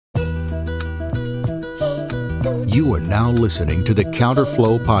You are now listening to the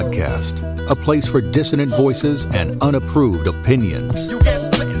Counterflow Podcast, a place for dissonant voices and unapproved opinions. You get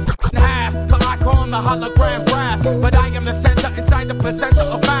split in half, but I call the hologram brass. But I am the center inside the placenta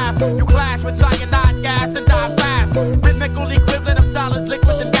of math. You clash with cyanide gas and die fast. Rhythmical equivalent of solids,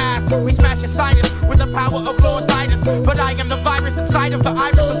 liquid and gas. We smash your sinus with the power of Lord Titus. But I am the virus inside of the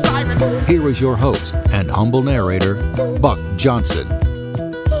iris of Cyrus. Here is your host and humble narrator, Buck Johnson.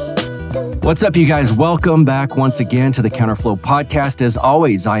 What's up, you guys? Welcome back once again to the Counterflow Podcast. As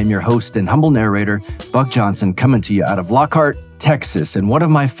always, I am your host and humble narrator, Buck Johnson, coming to you out of Lockhart, Texas. And one of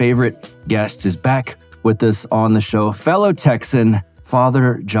my favorite guests is back with us on the show, fellow Texan,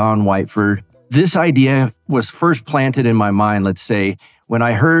 Father John Whiteford. This idea was first planted in my mind, let's say, when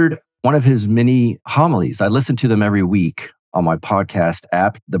I heard one of his many homilies. I listen to them every week on my podcast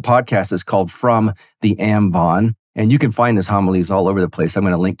app. The podcast is called From the Amvon. And you can find his homilies all over the place. I'm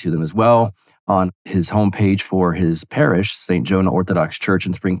going to link to them as well on his homepage for his parish, St. Jonah Orthodox Church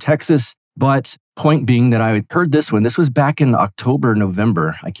in Spring, Texas. But point being that I heard this one. This was back in October,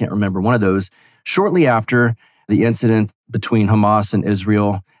 November. I can't remember, one of those. Shortly after the incident between Hamas and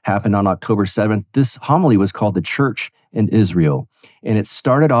Israel happened on October 7th, this homily was called The Church in Israel. And it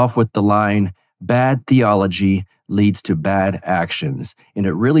started off with the line, "Bad theology leads to bad actions." And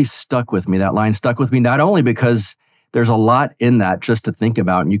it really stuck with me. That line stuck with me not only because there's a lot in that just to think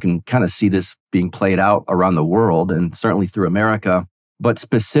about, and you can kind of see this being played out around the world and certainly through America, but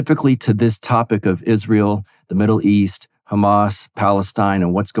specifically to this topic of Israel, the Middle East, Hamas, Palestine,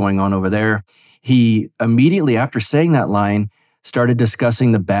 and what's going on over there. He immediately, after saying that line, started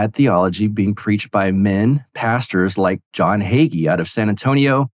discussing the bad theology being preached by men, pastors like John Hagee out of San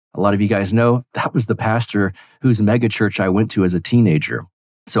Antonio. A lot of you guys know that was the pastor whose megachurch I went to as a teenager.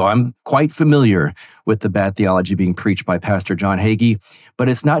 So I'm quite familiar with the bad theology being preached by Pastor John Hagee, but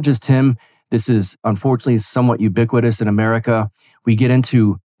it's not just him. This is unfortunately somewhat ubiquitous in America. We get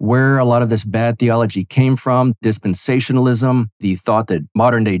into where a lot of this bad theology came from, dispensationalism, the thought that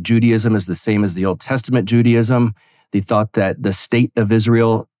modern day Judaism is the same as the Old Testament Judaism, the thought that the state of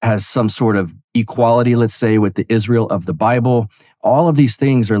Israel has some sort of equality, let's say, with the Israel of the Bible. All of these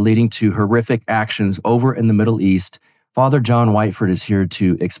things are leading to horrific actions over in the Middle East. Father John Whiteford is here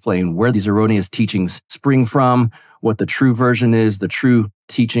to explain where these erroneous teachings spring from, what the true version is, the true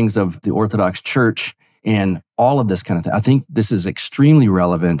teachings of the Orthodox Church, and all of this kind of thing. I think this is extremely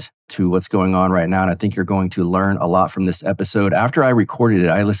relevant to what's going on right now, and I think you're going to learn a lot from this episode. After I recorded it,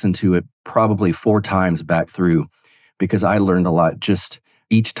 I listened to it probably 4 times back through because I learned a lot just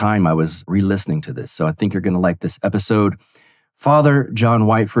each time I was re-listening to this. So I think you're going to like this episode. Father John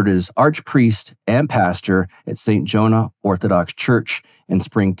Whiteford is Archpriest and pastor at St. Jonah Orthodox Church in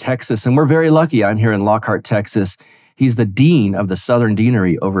Spring, Texas. And we're very lucky. I'm here in Lockhart, Texas. He's the dean of the Southern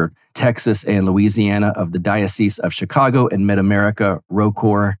Deanery over Texas and Louisiana of the Diocese of Chicago and Mid-America,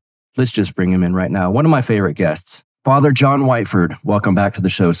 ROCOR. Let's just bring him in right now. One of my favorite guests, Father John Whiteford. Welcome back to the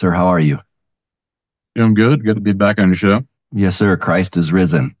show, sir. How are you? Doing good. Good to be back on the show. Yes, sir. Christ is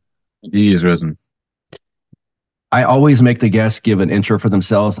risen. He is risen. I always make the guests give an intro for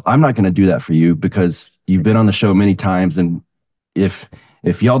themselves. I'm not going to do that for you because you've been on the show many times. And if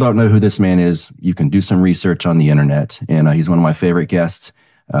y'all don't know who this man is, you can do some research on the internet. And he's one of my favorite guests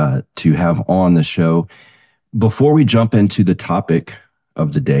to have on the show. Before we jump into the topic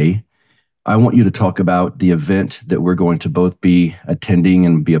of the day, I want you to talk about the event that we're going to both be attending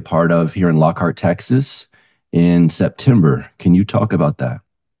and be a part of here in Lockhart, Texas in September. Can you talk about that?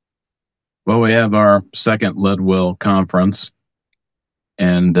 Well, we have our second Leadwell conference,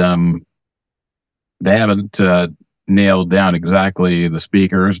 and they haven't nailed down exactly the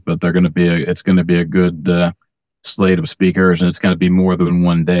speakers, but they're going to be it's going to be a good slate of speakers, and it's going to be more than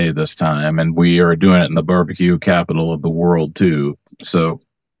one day this time. And we are doing it in the barbecue capital of the world too, so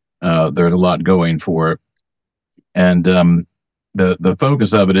there's a lot going for it. And the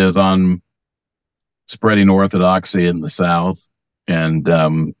focus of it is on spreading orthodoxy in the South, and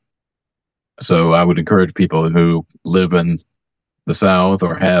so I would encourage people who live in the South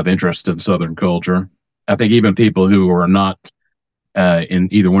or have interest in Southern culture. I think even people who are not in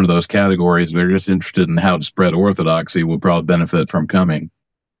either one of those categories, they're just interested in how to spread orthodoxy, will probably benefit from coming.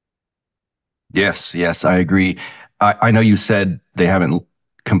 Yes, I agree. I know you said they haven't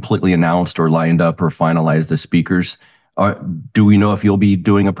completely announced or lined up or finalized the speakers. Do we know if you'll be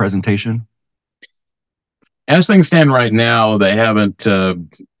doing a presentation? As things stand right now, they haven't.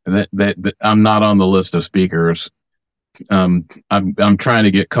 I'm not on the list of speakers. I'm trying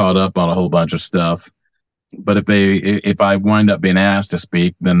to get caught up on a whole bunch of stuff. But if I wind up being asked to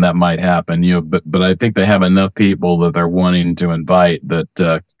speak, then that might happen. But I think they have enough people that they're wanting to invite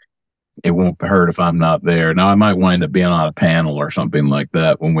that it won't hurt if I'm not there. Now, I might wind up being on a panel or something like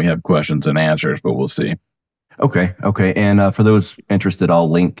that when we have questions and answers, but we'll see. Okay. And for those interested, I'll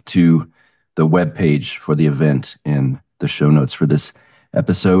link to the webpage for the event in the show notes for this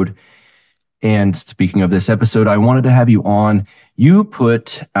episode. And speaking of this episode, I wanted to have you on. You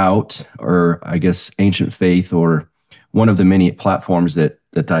put out, or I guess Ancient Faith, or one of the many platforms that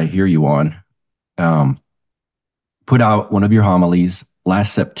I hear you on, put out one of your homilies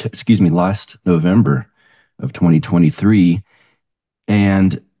last November of 2023.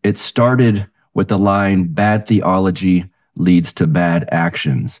 And it started with the line, "Bad theology leads to bad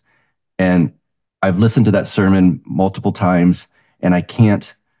actions." And I've listened to that sermon multiple times, and I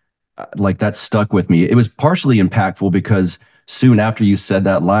can't, that stuck with me. It was partially impactful because soon after you said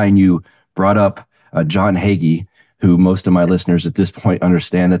that line, you brought up John Hagee, who most of my listeners at this point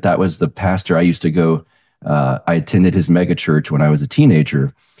understand that was the pastor I used to go. I attended his mega church when I was a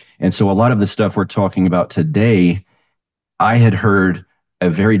teenager. And so a lot of the stuff we're talking about today, I had heard a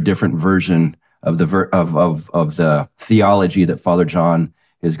very different version of the theology that Father John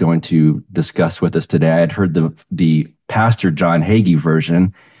is going to discuss with us today. I had heard the Pastor John Hagee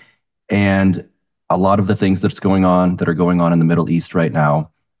version, and a lot of the things that are going on in the Middle East right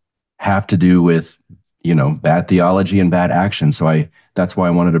now have to do with, bad theology and bad action. So that's why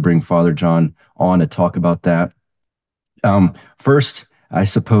I wanted to bring Father John on to talk about that. First, I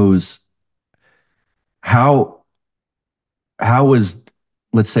suppose, how is,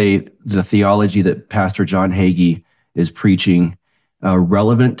 let's say, the theology that Pastor John Hagee is preaching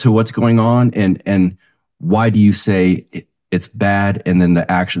relevant to what's going on, and why do you say it's bad, and then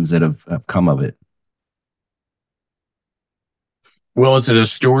the actions that have come of it? Well, it's a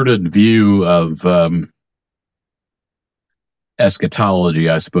distorted view of eschatology,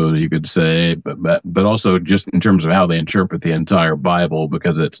 I suppose you could say, but also just in terms of how they interpret the entire Bible,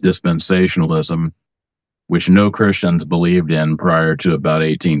 because it's dispensationalism, which no Christians believed in prior to about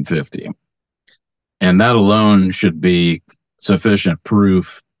 1850. And that alone should be sufficient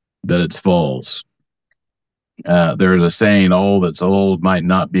proof that it's false. There's a saying, all that's old might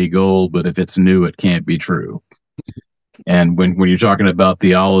not be gold, but if it's new, it can't be true. And when you're talking about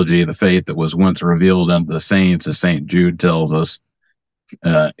theology, the faith that was once revealed unto the saints, as St. Jude tells us,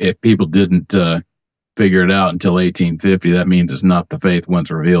 if people didn't figure it out until 1850, that means it's not the faith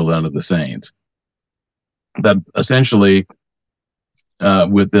once revealed unto the saints. That essentially,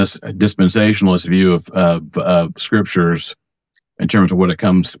 with this dispensationalist view of scriptures, in terms of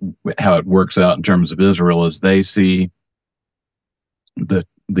how it works out in terms of Israel, is they see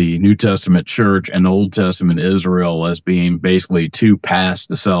the New Testament church and Old Testament Israel as being basically two paths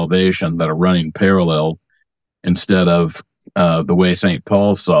to salvation that are running parallel, instead of the way St.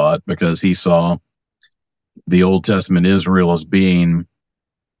 Paul saw it, because he saw the Old Testament Israel as being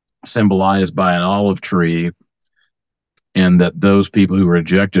symbolized by an olive tree, and that those people who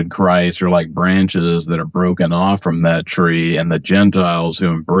rejected Christ are like branches that are broken off from that tree, and the Gentiles who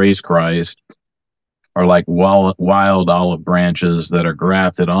embrace Christ are like wild olive branches that are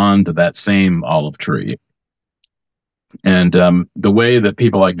grafted onto that same olive tree. And the way that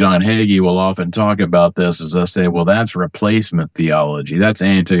people like John Hagee will often talk about this is they'll say, well, that's replacement theology. That's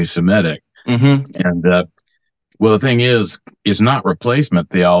anti-Semitic. Mm-hmm. And well, the thing is, it's not replacement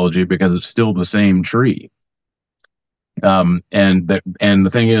theology because it's still the same tree. And the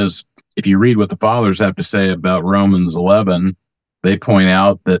thing is, if you read what the fathers have to say about Romans 11, they point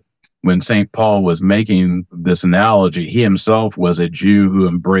out that when St. Paul was making this analogy, he himself was a Jew who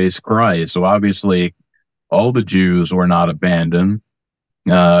embraced Christ. So obviously, all the Jews were not abandoned.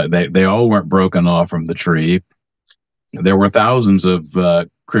 They all weren't broken off from the tree. There were thousands of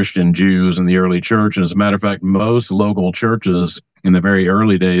Christian Jews in the early church. And as a matter of fact, most local churches in the very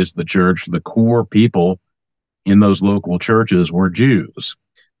early days of the church, the core people in those local churches were Jews.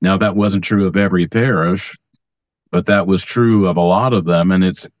 Now, that wasn't true of every parish, but that was true of a lot of them. And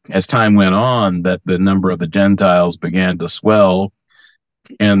it's as time went on that the number of the Gentiles began to swell,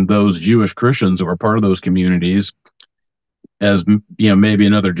 and those Jewish Christians that were part of those communities, as maybe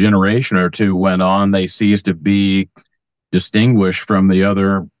another generation or two went on, they ceased to be distinguished from the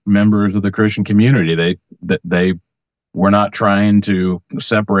other members of the Christian community. They were not trying to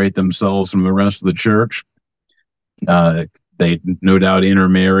separate themselves from the rest of the church. They no doubt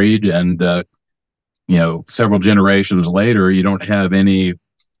intermarried, and several generations later, you don't have any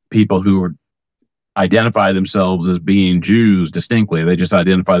people who identify themselves as being Jews distinctly. They just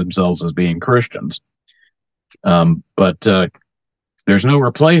identify themselves as being Christians. But there's no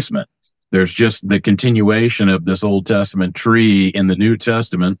replacement. There's just the continuation of this Old Testament tree in the New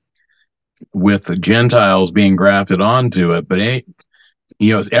Testament, with the Gentiles being grafted onto it. But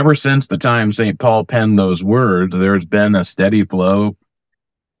ever since the time St. Paul penned those words, there's been a steady flow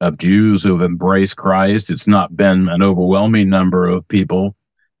of Jews who have embraced Christ. It's not been an overwhelming number of people,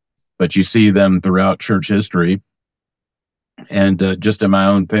 but you see them throughout church history. And just in my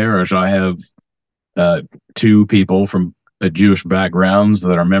own parish, I have 2 people from Jewish backgrounds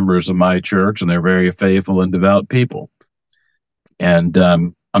that are members of my church, and they're very faithful and devout people. And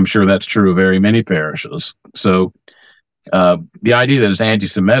I'm sure that's true of very many parishes. So the idea that it's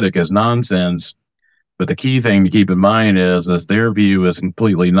anti-Semitic is nonsense. But the key thing to keep in mind is their view is a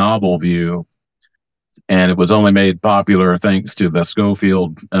completely novel view, and it was only made popular thanks to the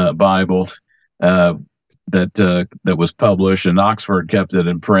Schofield Bible that was published, and Oxford kept it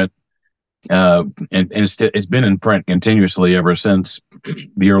in print, and it's been in print continuously ever since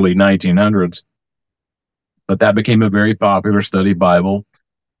the early 1900s. But that became a very popular study Bible,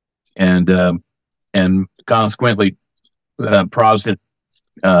 and consequently, Protestant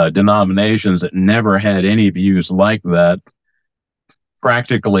denominations that never had any views like that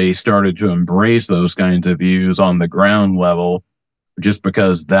practically started to embrace those kinds of views on the ground level, just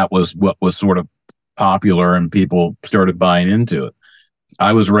because that was what was sort of popular and people started buying into it.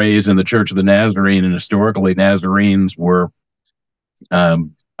 I was raised in the Church of the Nazarene, and historically Nazarenes were,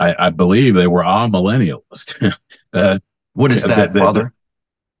 I believe they were amillennialists. What is that, Father?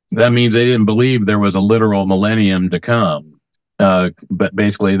 That means they didn't believe there was a literal millennium to come. But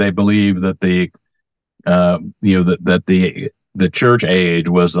basically, they believe that the church age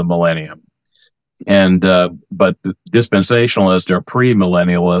was the millennium, and but the dispensationalists are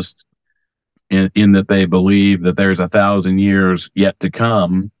premillennialists in that they believe that there's 1,000 years yet to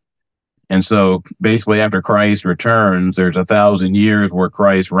come, and so basically, after Christ returns, there's 1,000 years where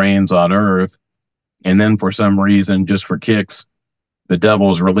Christ reigns on earth, and then for some reason, just for kicks, the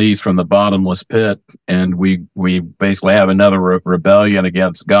devil's released from the bottomless pit, and we basically have another rebellion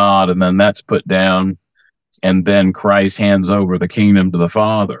against God, and then that's put down, and then Christ hands over the kingdom to the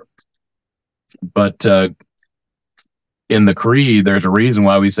Father. But in the Creed, there's a reason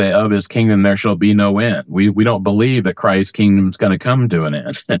why we say, of his kingdom there shall be no end. We don't believe that Christ's kingdom is going to come to an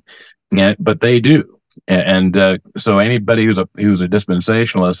end, but they do. And so anybody who's a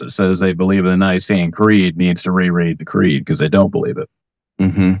dispensationalist that says they believe in the Nicene Creed needs to reread the Creed, because they don't believe it.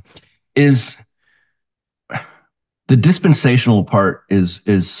 Mm-hmm. Is the dispensational part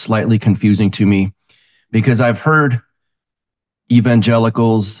is slightly confusing to me, because I've heard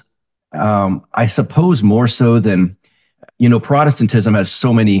evangelicals, I suppose more so than, Protestantism has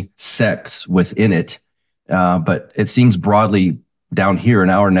so many sects within it, but it seems broadly down here in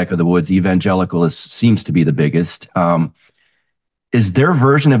our neck of the woods, evangelical seems to be the biggest. Is their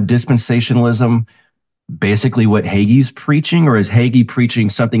version of dispensationalism basically what Hagee's preaching, or is Hagee preaching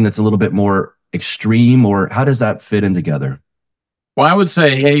something that's a little bit more extreme, or how does that fit in together? Well, I would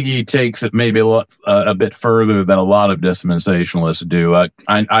say Hagee takes it maybe a bit further than a lot of dispensationalists do.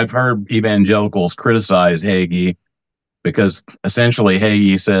 I've heard evangelicals criticize Hagee because essentially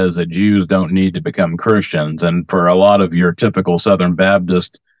Hagee says that Jews don't need to become Christians. And for a lot of your typical Southern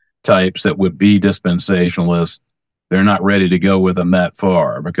Baptist types that would be dispensationalists, they're not ready to go with them that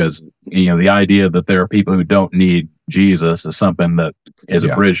far, because, the idea that there are people who don't need Jesus is something that is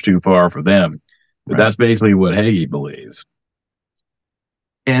a bridge too far for them. But that's basically what Hagee believes.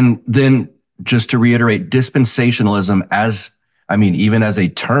 And then just to reiterate, dispensationalism even as a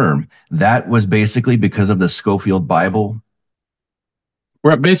term, that was basically because of the Schofield Bible.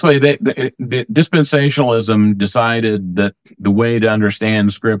 Well, basically, the dispensationalism decided that the way to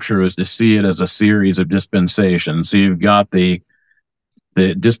understand Scripture is to see it as a series of dispensations. So you've got the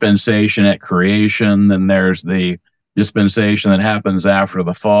dispensation at creation, then there's the dispensation that happens after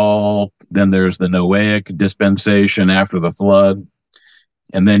the fall, then there's the Noahic dispensation after the flood,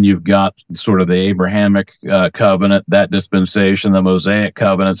 and then you've got sort of the Abrahamic covenant, that dispensation. The Mosaic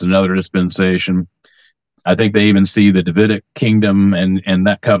covenant's another dispensation. I think they even see the Davidic kingdom and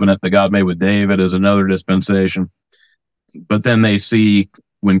that covenant that God made with David as another dispensation. But then they see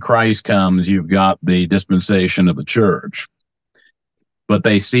when Christ comes, you've got the dispensation of the church. But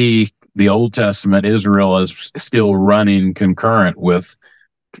they see the Old Testament Israel as still running concurrent with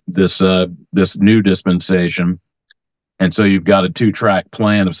this new dispensation. And so you've got a 2-track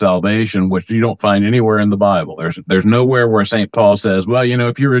plan of salvation, which you don't find anywhere in the Bible. There's nowhere where St. Paul says, well,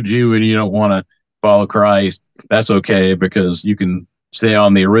 if you're a Jew and you don't want to follow Christ, that's okay, because you can stay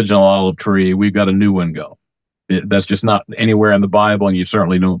on the original olive tree. We've got a new one go. That's just not anywhere in the Bible, and you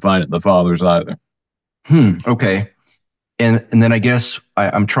certainly don't find it in the Fathers either. Okay. And then I guess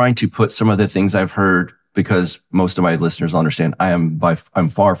I'm trying to put some of the things I've heard, because most of my listeners understand I'm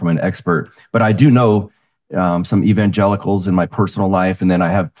far from an expert, but I do know some evangelicals in my personal life, and then I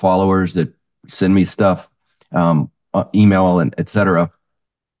have followers that send me stuff, email and etc.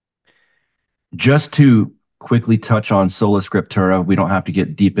 Just to quickly touch on Sola Scriptura, we don't have to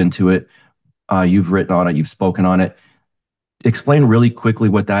get deep into it. You've written on it, you've spoken on it. Explain really quickly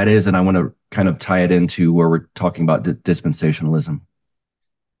what that is, and I want to kind of tie it into where we're talking about dispensationalism.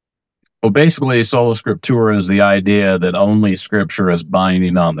 Well, basically, Sola Scriptura is the idea that only Scripture is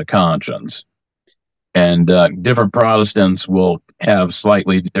binding on the conscience. And different Protestants will have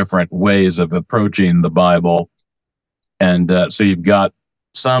slightly different ways of approaching the Bible. And so you've got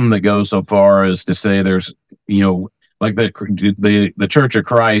some that go so far as to say there's, like the Church of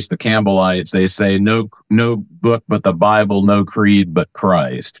Christ, the Campbellites, they say no book but the Bible, no creed but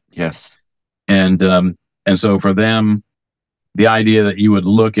Christ. Yes. And so for them, the idea that you would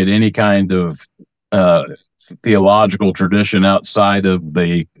look at any kind of theological tradition outside of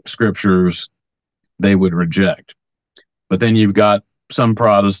the Scriptures, they would reject. But then you've got some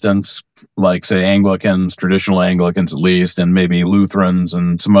Protestants, like, say, Anglicans, traditional Anglicans at least, and maybe Lutherans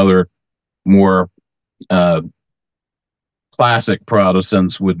and some other more classic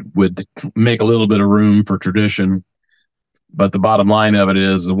Protestants would make a little bit of room for tradition. But the bottom line of it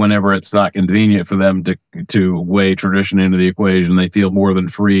is, whenever it's not convenient for them to weigh tradition into the equation, they feel more than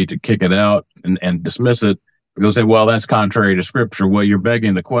free to kick it out and dismiss it, because they say, well, that's contrary to Scripture. Well, you're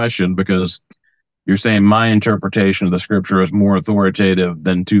begging the question, because you're saying my interpretation of the Scripture is more authoritative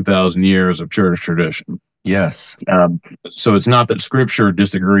than 2,000 years of church tradition. Yes. So it's not that Scripture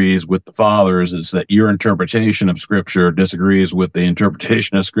disagrees with the fathers, it's that your interpretation of Scripture disagrees with the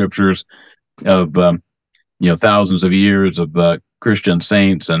interpretation of Scriptures of thousands of years of Christian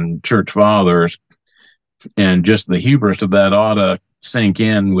saints and church fathers. And just the hubris of that ought to sink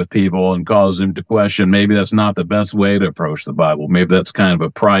in with people and cause them to question, maybe that's not the best way to approach the Bible. Maybe that's kind of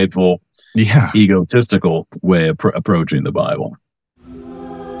a prideful, egotistical way of approaching the Bible.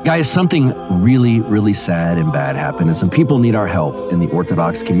 Guys, something really, really sad and bad happened, and some people need our help in the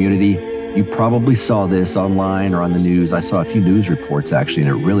Orthodox community. You probably saw this online or on the news. I saw a few news reports, actually,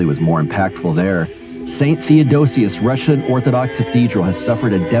 and it really was more impactful there. St. Theodosius Russian Orthodox Cathedral has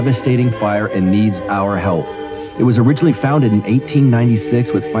suffered a devastating fire and needs our help. It was originally founded in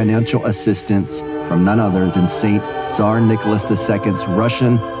 1896 with financial assistance from none other than St. Tsar Nicholas II's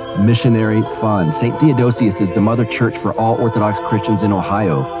Russian Missionary Fund. St. Theodosius is the mother church for all Orthodox Christians in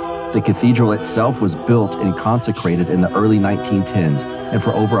Ohio. The cathedral itself was built and consecrated in the early 1910s, and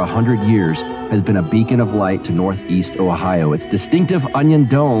for over 100 years has been a beacon of light to northeast Ohio. Its distinctive onion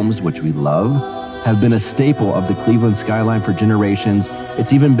domes, which we love, have been a staple of the Cleveland skyline for generations.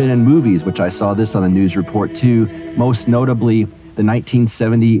 It's even been in movies, which I saw this on the news report too, most notably the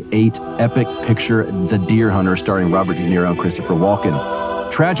 1978 epic picture The Deer Hunter, starring Robert De Niro and Christopher Walken.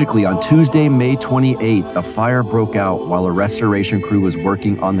 Tragically, on Tuesday, May 28th, a fire broke out while a restoration crew was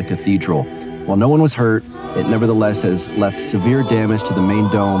working on the cathedral. While no one was hurt, it nevertheless has left severe damage to the main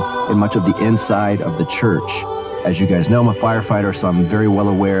dome and much of the inside of the church. As you guys know, I'm a firefighter, so I'm very well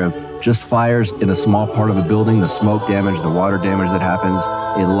aware of just fires in a small part of a building, the smoke damage, the water damage that happens.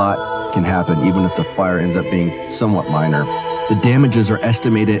 A lot can happen, even if the fire ends up being somewhat minor. The damages are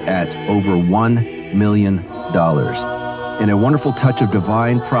estimated at over $1 million. In a wonderful touch of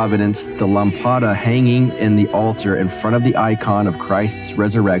divine providence, the lampada hanging in the altar in front of the icon of Christ's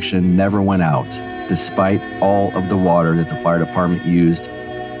resurrection never went out, despite all of the water that the fire department used.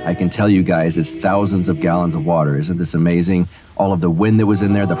 I can tell you guys, it's thousands of gallons of water. Isn't this amazing? All of the wind that was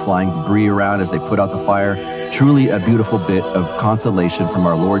in there, the flying debris around as they put out the fire. Truly a beautiful bit of consolation from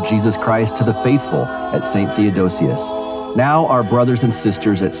our Lord Jesus Christ to the faithful at St. Theodosius. Now our brothers and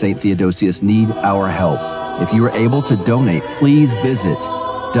sisters at St. Theodosius need our help. If you are able to donate, please visit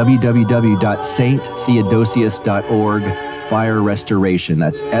www.sttheodosius.org fire restoration.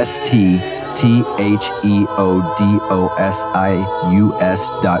 That's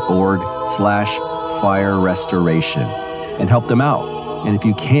STTHEODOSIUS.org/fire restoration, and help them out. And if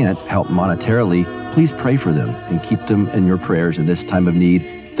you can't help monetarily, please pray for them and keep them in your prayers in this time of need.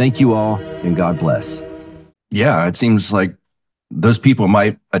 Thank you all, and God bless. Yeah, it seems like those people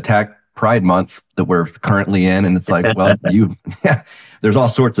might attack Pride Month that we're currently in, and it's like, well, there's all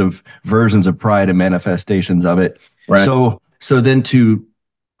sorts of versions of Pride and manifestations of it. Right. So then to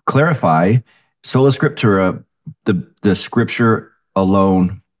clarify, Sola Scriptura, the Scripture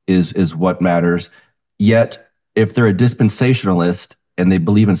alone is what matters. Yet, if they're a dispensationalist and they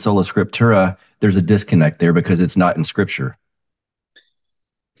believe in Sola Scriptura, there's a disconnect there because it's not in Scripture.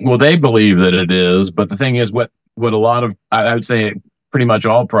 Well, they believe that it is, but the thing is, what a lot of, I would say, pretty much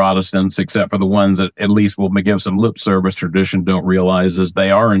all Protestants, except for the ones that at least will give some lip service tradition, don't realize is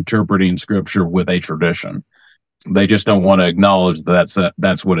they are interpreting Scripture with a tradition. They just don't want to acknowledge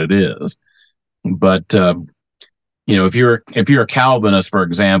that's what it is. But if you're a Calvinist, for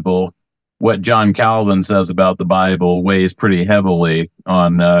example, what John Calvin says about the Bible weighs pretty heavily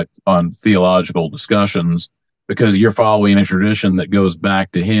on theological discussions, because you're following a tradition that goes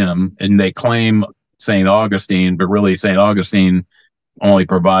back to him, and they claim St. Augustine, but really St. Augustine only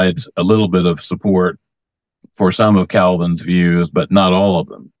provides a little bit of support for some of Calvin's views, but not all of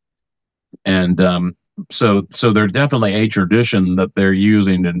them. And so there's definitely a tradition that they're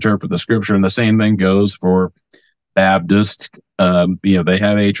using to interpret the Scripture, and the same thing goes for Baptist. They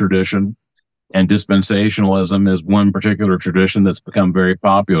have a tradition, and dispensationalism is one particular tradition that's become very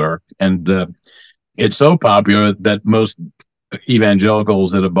popular. And it's so popular that most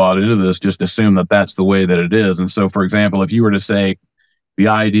evangelicals that have bought into this just assume that that's the way that it is. And so, for example, if you were to say the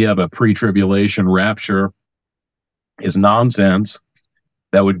idea of a pre-tribulation rapture is nonsense,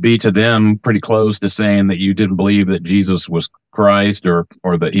 that would be to them pretty close to saying that you didn't believe that Jesus was Christ, or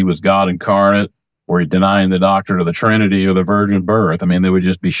that he was God incarnate, or denying the doctrine of the Trinity or the virgin birth. I mean, they would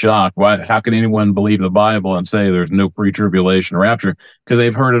just be shocked. How can anyone believe the Bible and say there's no pre-tribulation rapture? Because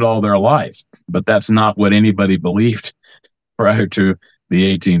they've heard it all their life. But that's not what anybody believed prior to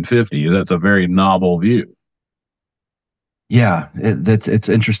the 1850s. That's a very novel view. Yeah, it's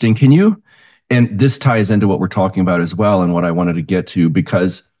interesting. Can you, and this ties into what we're talking about as well, and what I wanted to get to,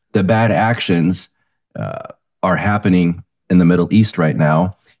 because the bad actions are happening in the Middle East right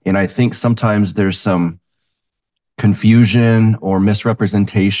now. And I think sometimes there's some confusion or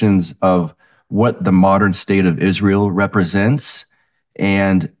misrepresentations of what the modern state of Israel represents,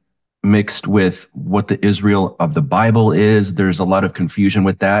 and mixed with what the Israel of the Bible is. There's a lot of confusion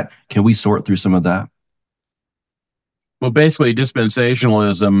with that. Can we sort through some of that? Well, basically,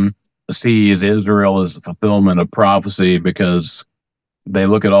 dispensationalism sees Israel as the fulfillment of prophecy, because they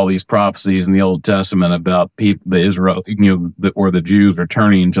look at all these prophecies in the Old Testament about people, the Israel, or the Jews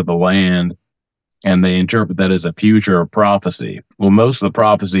returning to the land, and they interpret that as a future prophecy. Well, most of the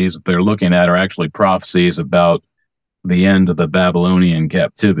prophecies that they're looking at are actually prophecies about the end of the Babylonian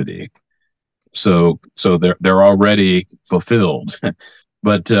captivity. So they're already fulfilled.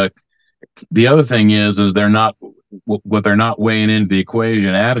 But the other thing is they're not, what they're not weighing into the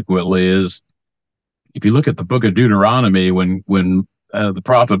equation adequately is, if you look at the book of Deuteronomy, when the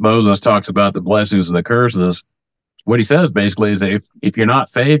prophet Moses talks about the blessings and the curses, what he says basically is that if you're not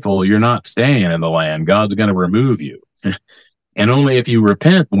faithful, you're not staying in the land. God's going to remove you. And only if you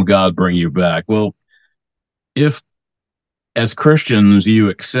repent will God bring you back. Well, if as Christians you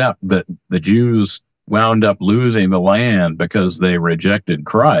accept that the Jews wound up losing the land because they rejected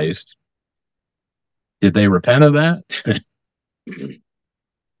Christ, did they repent of that?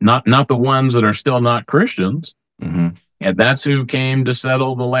 Not the ones that are still not Christians. Mm-hmm. And that's who came to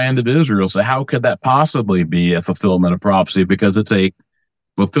settle the land of Israel. So how could that possibly be a fulfillment of prophecy? Because it's a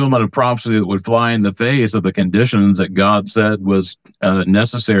fulfillment of prophecy that would fly in the face of the conditions that God said was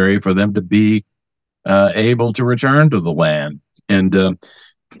necessary for them to be able to return to the land. And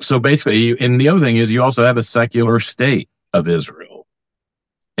so basically, and the other thing is, you also have a secular state of Israel.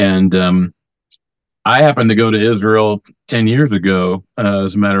 And I happened to go to Israel 10 years ago,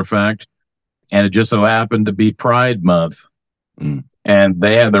 as a matter of fact, and it just so happened to be Pride Month. Mm. And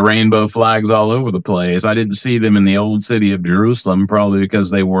they had the rainbow flags all over the place. I didn't see them in the old city of Jerusalem, probably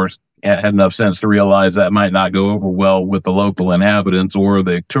because they had enough sense to realize that might not go over well with the local inhabitants or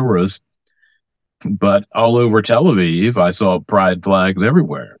the tourists. But all over Tel Aviv, I saw pride flags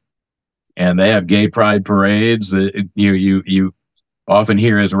everywhere. And they have gay pride parades. You often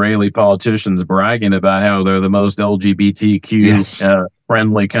hear Israeli politicians bragging about how they're the most LGBTQ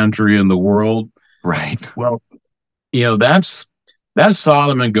friendly country in the world. Right. Well, that's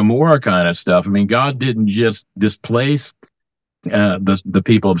Sodom and Gomorrah kind of stuff. I mean, God didn't just displace the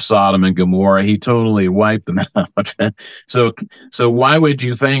people of Sodom and Gomorrah. He totally wiped them out. So why would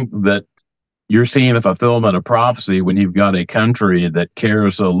you think that you're seeing a fulfillment of prophecy when you've got a country that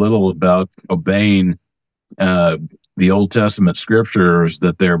cares so little about obeying the Old Testament scriptures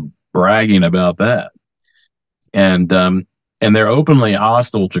that they're bragging about that? And they're openly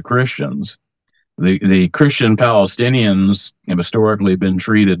hostile to Christians. The Christian Palestinians have historically been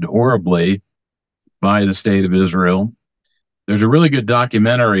treated horribly by the state of Israel. There's a really good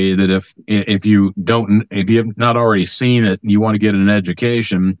documentary that if you have not already seen it and you want to get an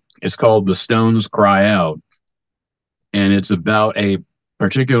education, it's called The Stones Cry Out. And it's about a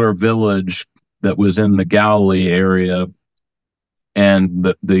particular village that was in the Galilee area. And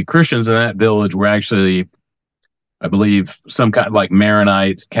the Christians in that village were actually I believe, some kind like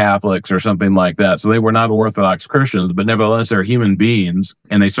Maronites, Catholics, or something like that. So they were not Orthodox Christians, but nevertheless, they're human beings,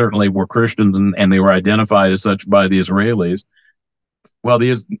 and they certainly were Christians, and they were identified as such by the Israelis. Well,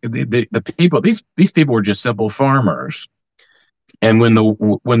 the people, these people were just simple farmers. And when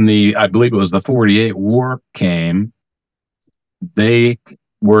the I believe it was the 48 war came, they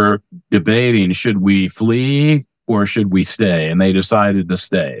were debating, should we flee or should we stay? And they decided to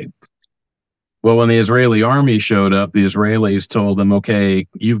stay. Well, when the Israeli army showed up, the Israelis told them, okay,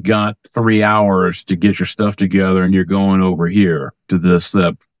 you've got 3 hours to get your stuff together, and you're going over here to this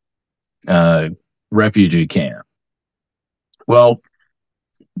refugee camp. Well,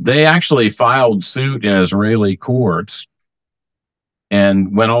 they actually filed suit in Israeli courts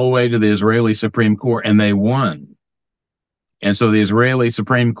and went all the way to the Israeli Supreme Court, and they won. And so the Israeli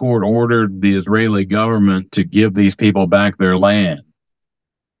Supreme Court ordered the Israeli government to give these people back their land.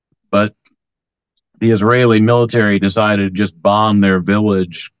 But the Israeli military decided to just bomb their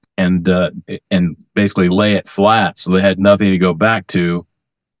village and basically lay it flat, so they had nothing to go back to.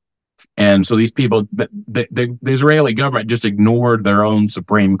 And so these people, the Israeli government just ignored their own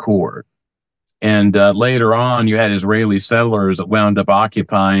Supreme Court. And later on, you had Israeli settlers that wound up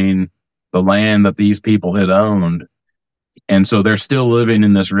occupying the land that these people had owned. And so they're still living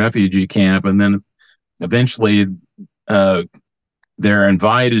in this refugee camp. And then eventually they're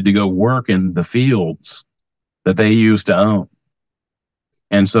invited to go work in the fields that they used to own.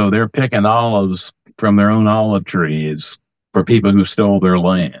 And so they're picking olives from their own olive trees for people who stole their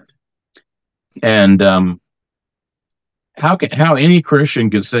land. And how any Christian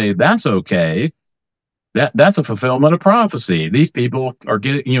could say that's okay? That's a fulfillment of prophecy. These people are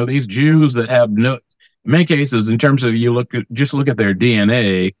getting, these Jews that have no, in many cases, in terms of look at their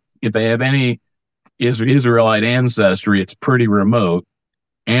DNA, if they have any Israelite ancestry, it's pretty remote,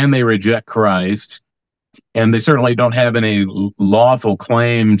 and they reject Christ, and they certainly don't have any lawful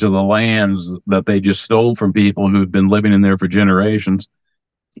claim to the lands that they just stole from people who've been living in there for generations.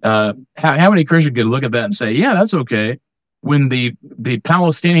 How many Christians could look at that and say, yeah, that's okay? When the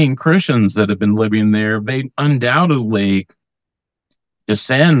Palestinian Christians that have been living there, they undoubtedly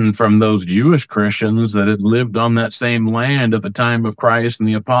descend from those Jewish Christians that had lived on that same land at the time of Christ and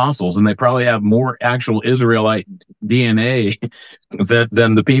the apostles, and they probably have more actual Israelite DNA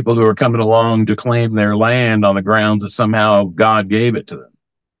than the people who are coming along to claim their land on the grounds that somehow God gave it to them.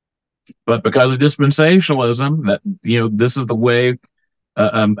 But because of dispensationalism, that this is the way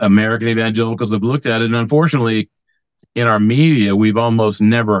American evangelicals have looked at it, and unfortunately, in our media, we've almost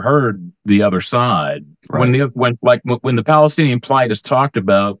never heard the other side. Right. When the Palestinian plight is talked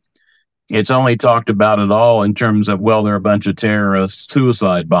about, it's only talked about at all in terms of, well, they're a bunch of terrorists,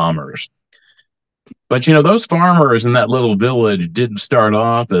 suicide bombers. But those farmers in that little village didn't start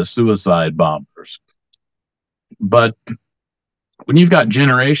off as suicide bombers. But when you've got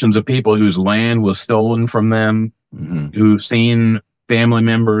generations of people whose land was stolen from them, who've seen family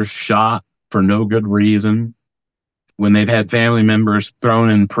members shot for no good reason, when they've had family members thrown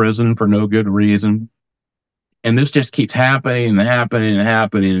in prison for no good reason, and this just keeps happening and happening and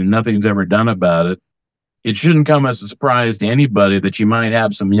happening, and nothing's ever done about it, it shouldn't come as a surprise to anybody that you might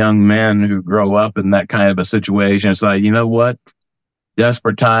have some young men who grow up in that kind of a situation. It's like, you know what?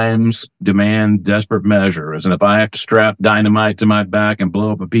 Desperate times demand desperate measures. And if I have to strap dynamite to my back and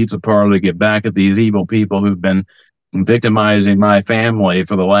blow up a pizza parlor to get back at these evil people who've been victimizing my family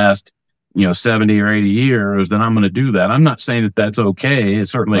for the last 70 or 80 years, then I'm going to do that. I'm not saying that that's okay.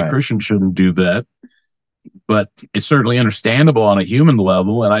 Certainly a Christian shouldn't do that, but it's certainly understandable on a human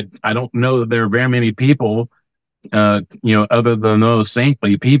level. And I don't know that there are very many people, other than those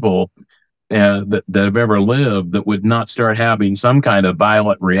saintly people that have ever lived, that would not start having some kind of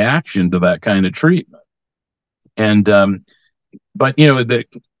violent reaction to that kind of treatment. And, but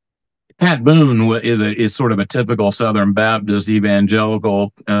Pat Boone is sort of a typical Southern Baptist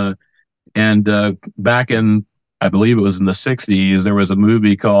evangelical, and back in, I believe it was in the 60s, there was a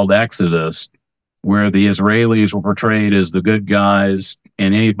movie called Exodus, where the Israelis were portrayed as the good guys,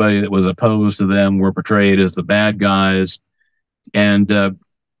 and anybody that was opposed to them were portrayed as the bad guys. And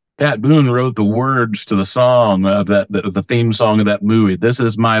Pat Boone wrote the words to the song of the theme song of that movie. "This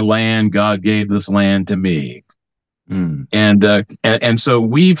is my land, God gave this land to me." And so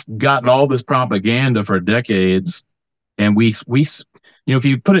we've gotten all this propaganda for decades, and we if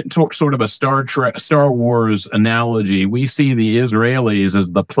you put it in sort of a Star Wars analogy, we see the Israelis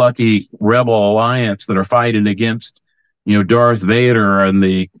as the plucky rebel alliance that are fighting against, Darth Vader and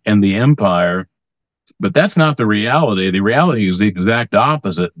the Empire. But that's not the reality. The reality is the exact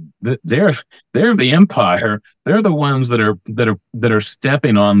opposite. They're the Empire. They're the ones that are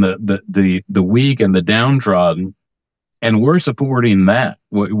stepping on the weak and the downtrodden. and we're supporting that.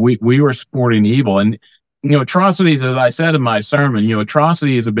 We were supporting evil. And, atrocities, as I said in my sermon,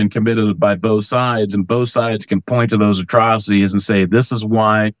 atrocities have been committed by both sides, and both sides can point to those atrocities and say, this is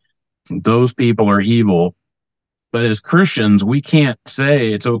why those people are evil. But as Christians, we can't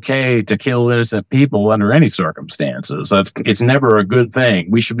say it's okay to kill innocent people under any circumstances. It's never a good thing.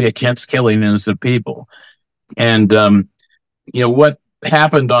 We should be against killing innocent people. And, what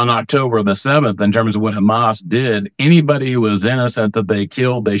happened on October the 7th in terms of what Hamas did, anybody who was innocent that they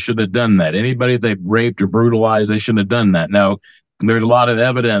killed, they should have done that. Anybody they raped or brutalized, they shouldn't have done that. Now, there's a lot of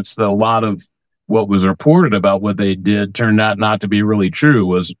evidence that a lot of what was reported about what they did turned out not to be really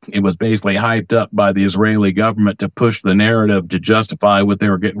true. It was basically hyped up by the Israeli government to push the narrative to justify what they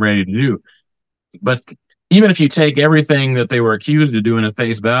were getting ready to do. But even if you take everything that they were accused of doing at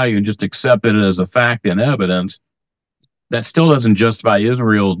face value and just accept it as a fact and evidence, that still doesn't justify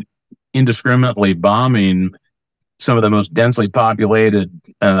Israel indiscriminately bombing some of the most densely populated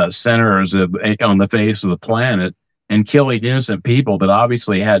centers on the face of the planet and killing innocent people that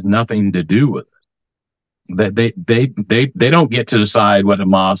obviously had nothing to do with it. They don't get to decide what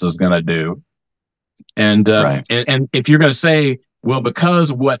Hamas is going to do. And Right. and if you're going to say, well,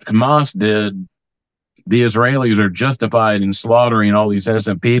 because of what Hamas did, the Israelis are justified in slaughtering all these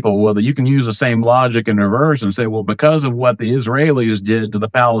innocent people, well, you can use the same logic in reverse and say, well, because of what the Israelis did to the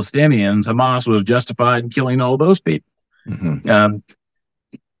Palestinians, Hamas was justified in killing all those people. Mm-hmm.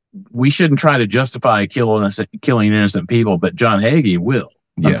 We shouldn't try to justify killing innocent people, but John Hagee will,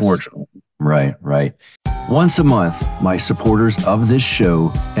 Yes. unfortunately. Right. Once a month, my supporters of this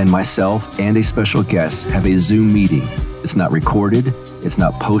show and myself and a special guest have a Zoom meeting. It's not recorded, it's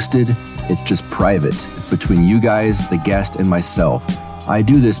not posted, it's just private. It's between you guys, the guest, and myself. I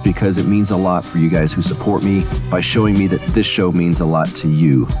do this because it means a lot for you guys who support me by showing me that this show means a lot to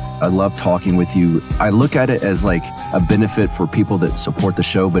you. I love talking with you. I look at it as like a benefit for people that support the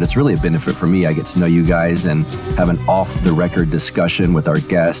show, but it's really a benefit for me. I get to know you guys and have an off-the-record discussion with our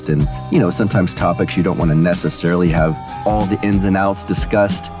guest. And, sometimes topics you don't want to necessarily have all the ins and outs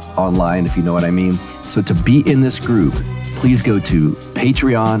discussed online, if you know what I mean. So to be in this group, please go to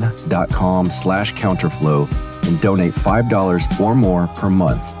patreon.com/counterflow and donate $5 or more per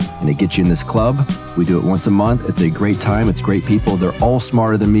month. And it gets you in this club. We do it once a month. It's a great time. It's great people. They're all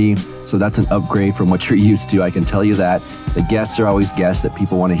smarter than me. So that's an upgrade from what you're used to. I can tell you that. The guests are always guests that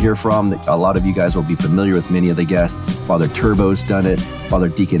people want to hear from. A lot of you guys will be familiar with many of the guests. Father Turbo's done it. Father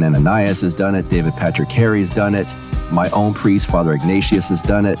Deacon Ananias has done it. David Patrick Carey's done it. My own priest, Father Ignatius, has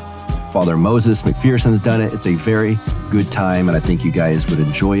done it. Father Moses McPherson's done it. It's a very good time, and I think you guys would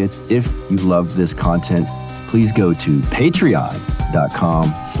enjoy it. If you love this content, please go to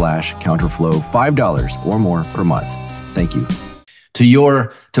patreon.com/counterflow, $5 or more per month. Thank you. To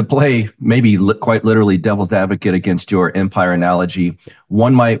play maybe quite literally devil's advocate against your empire analogy,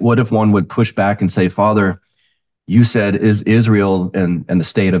 what if one would push back and say, Father, you said is Israel and the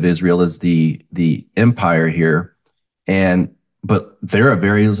state of Israel is the empire here, but they're a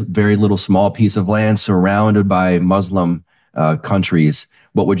very, very little small piece of land surrounded by Muslim countries.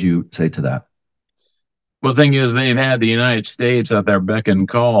 What would you say to that? Well, the thing is, they've had the United States at their beck and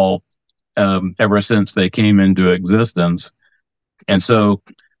call ever since they came into existence. And so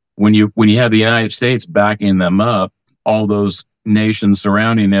when you have the United States backing them up, all those nations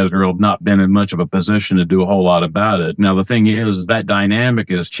surrounding Israel have not been in much of a position to do a whole lot about it. Now, the thing is that dynamic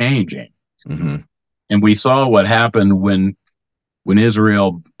is changing. Mm-hmm. And we saw what happened when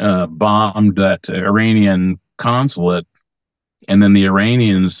Israel bombed that Iranian consulate, and then the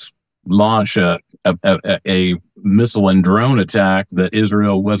Iranians launched a missile and drone attack that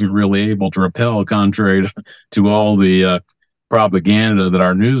Israel wasn't really able to repel, contrary to all the propaganda that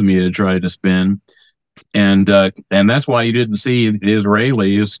our news media tried to spin. And that's why you didn't see the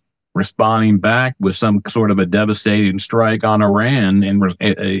Israelis responding back with some sort of a devastating strike on Iran in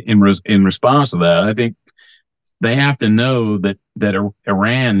response to that. I think they have to know that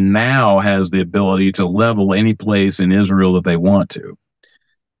Iran now has the ability to level any place in Israel that they want to.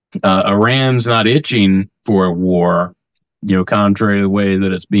 Iran's not itching for a war, contrary to the way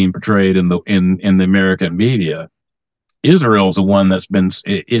that it's being portrayed in the American media. Israel's the one that's been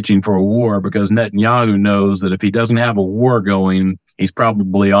itching for a war because Netanyahu knows that if he doesn't have a war going, he's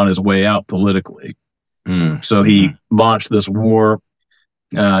probably on his way out politically. So he launched this war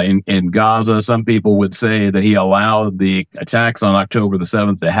in Gaza. Some people would say that he allowed the attacks on October the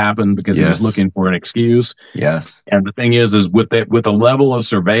 7th to happen because he was looking for an excuse. Yes. And the thing is with the level of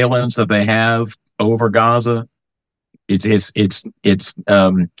surveillance that they have over Gaza, it's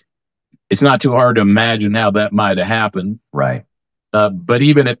not too hard to imagine how that might have happened. Right. But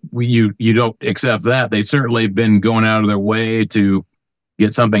even if you don't accept that, they've certainly been going out of their way to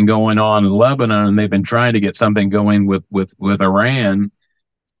get something going on in Lebanon, and they've been trying to get something going with Iran.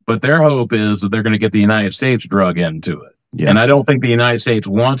 But their hope is that they're going to get the United States drug into it. Yes. And I don't think the United States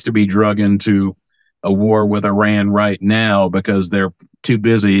wants to be drug into a war with Iran right now, because they're too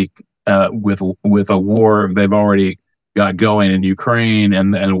busy with a war they've already got going in Ukraine,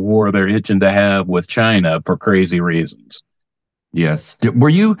 and a war they're itching to have with China for crazy reasons. Yes. Do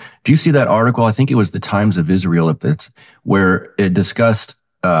you see that article? I think it was the Times of Israel, where it discussed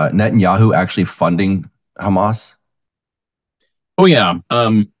Netanyahu actually funding Hamas. Oh yeah.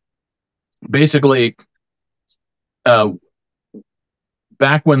 Basically,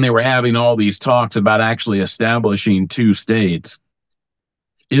 back when they were having all these talks about actually establishing two states,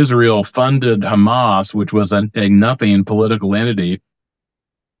 Israel funded Hamas, which was a nothing political entity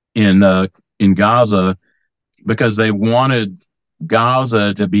in Gaza, because they wanted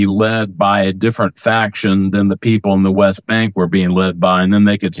Gaza to be led by a different faction than the people in the West Bank were being led by. And then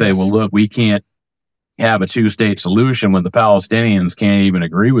they could say, yes, well, look, we can't have a two-state solution when the Palestinians can't even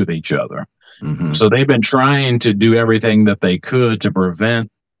agree with each other. Mm-hmm. So they've been trying to do everything that they could to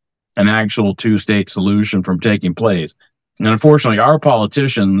prevent an actual two-state solution from taking place. And unfortunately, our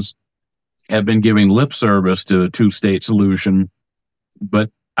politicians have been giving lip service to a two-state solution, but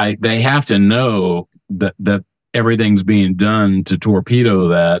they have to know that everything's being done to torpedo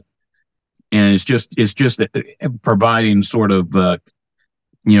that, and it's just providing sort of a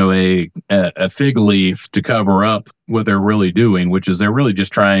fig leaf to cover up what they're really doing, which is they're really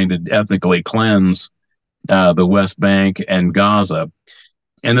just trying to ethnically cleanse the West Bank and Gaza.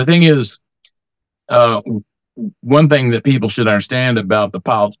 And the thing is, one thing that people should understand about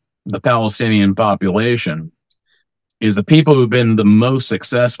the Palestinian population is the people who've been the most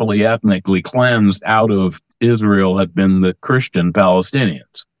successfully ethnically cleansed out of Israel have been the Christian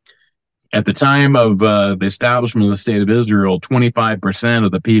Palestinians. At the time of the establishment of the State of Israel, 25%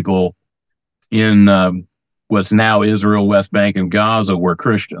 of the people in what's now Israel, West Bank, and Gaza were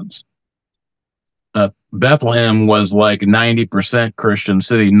Christians. Bethlehem was like 90% Christian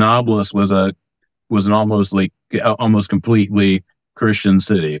city. Nablus was an almost completely Christian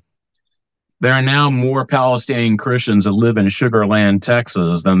city. There are now more Palestinian Christians that live in Sugar Land,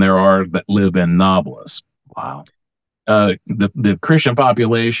 Texas, than there are that live in Nablus. Wow. The Christian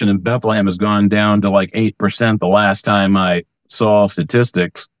population in Bethlehem has gone down to like 8% the last time I saw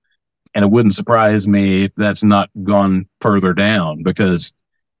statistics. And it wouldn't surprise me if that's not gone further down, because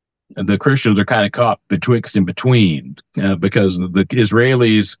the Christians are kind of caught betwixt and between, because the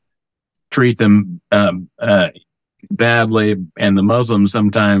Israelis treat them badly, and the Muslims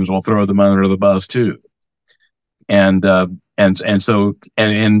sometimes will throw them under the bus too. And so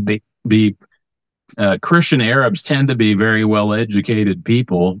the Christian Arabs tend to be very well educated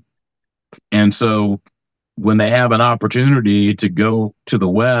people, and so when they have an opportunity to go to the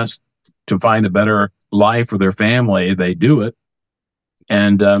West to find a better life for their family, they do it.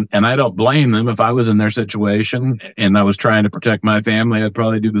 And I don't blame them. If I was in their situation and I was trying to protect my family, I'd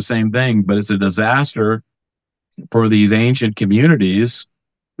probably do the same thing. But it's a disaster for these ancient communities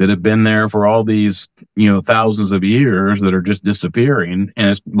that have been there for all these, thousands of years that are just disappearing. And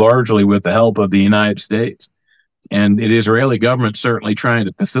it's largely with the help of the United States. And the Israeli government certainly trying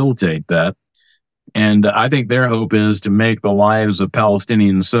to facilitate that. And I think their hope is to make the lives of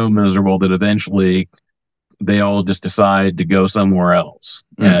Palestinians so miserable that eventually they all just decide to go somewhere else.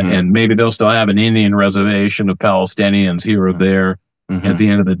 Mm-hmm. And maybe they'll still have an Indian reservation of Palestinians here or there at the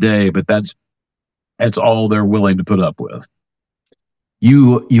end of the day, but that's all they're willing to put up with.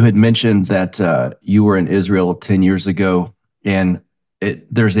 You had mentioned that you were in Israel 10 years ago, and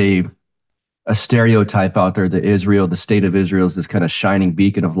there's a stereotype out there that the state of Israel is this kind of shining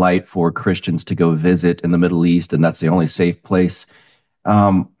beacon of light for Christians to go visit in the Middle East, and that's the only safe place.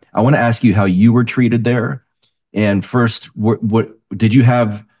 I want to ask you how you were treated there. And first, what did you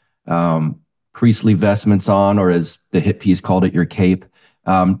have priestly vestments on, or as the hit piece called it, your cape?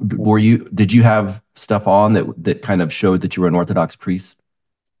 Did you have stuff on that kind of showed that you were an Orthodox priest?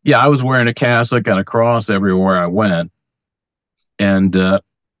 Yeah, I was wearing a cassock and a cross everywhere I went. And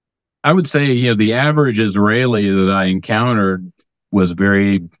I would say, the average Israeli that I encountered was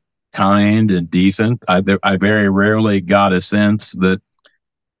very kind and decent. I very rarely got a sense that,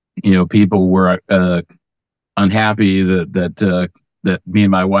 people were unhappy that me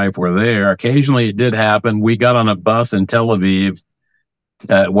and my wife were there. Occasionally it did happen. We got on a bus in Tel Aviv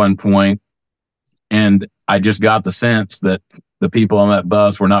at one point, and I just got the sense that the people on that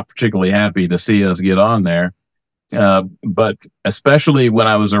bus were not particularly happy to see us get on there. But especially when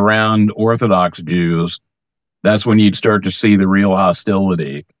I was around Orthodox Jews, that's when you'd start to see the real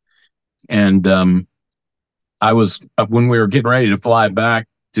hostility. And I was, when we were getting ready to fly back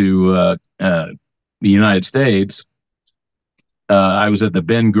to the United States, I was at the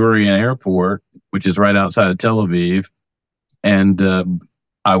Ben Gurion airport, which is right outside of Tel Aviv, and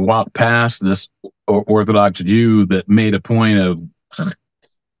I walked past this Orthodox Jew that made a point of,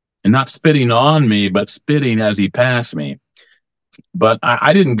 and not spitting on me, but spitting as he passed me. But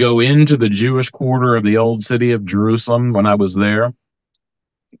I didn't go into the Jewish quarter of the old city of Jerusalem when I was there.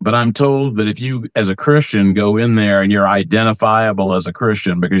 But I'm told that if you, as a Christian, go in there and you're identifiable as a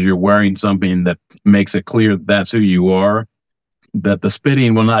Christian because you're wearing something that makes it clear that that's who you are, that the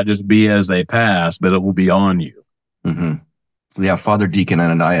spitting will not just be as they pass, but it will be on you. Mm-hmm. So yeah, Father Deacon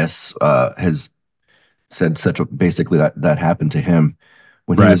Ananias has said basically that happened to him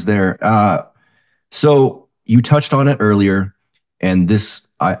when he was there. So you touched on it earlier, and this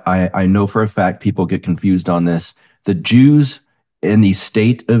I know for a fact people get confused on this. The Jews in the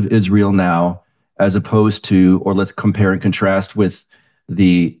state of Israel now, as opposed to, or let's compare and contrast with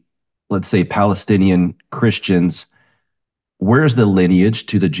the, let's say, Palestinian Christians, where's the lineage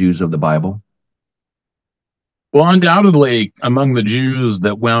to the Jews of the Bible? Well, undoubtedly, among the Jews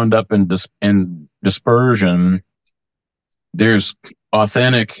that wound up in dispersion, there's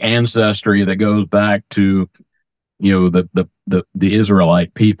authentic ancestry that goes back to, the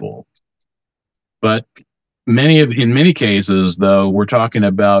Israelite people. But in many cases, though, we're talking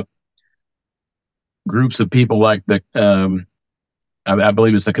about groups of people like I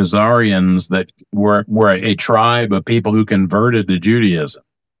believe it's the Khazarians that were a tribe of people who converted to Judaism.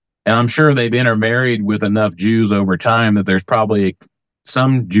 And I'm sure they've intermarried with enough Jews over time that there's probably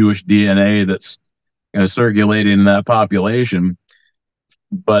some Jewish DNA that's circulating in that population,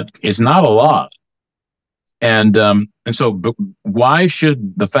 but it's not a lot. And so why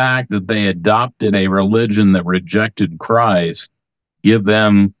should the fact that they adopted a religion that rejected Christ give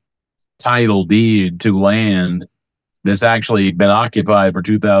them title deed to land that's actually been occupied for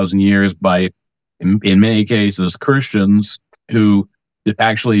 2,000 years by, in many cases, Christians who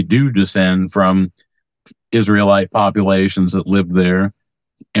actually do descend from Israelite populations that lived there,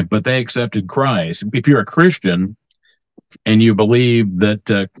 but they accepted Christ? If you're a Christian and you believe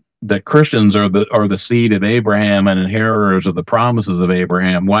that Christians are the seed of Abraham and inheritors of the promises of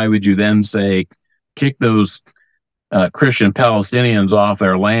Abraham, why would you then say, kick those Christian Palestinians off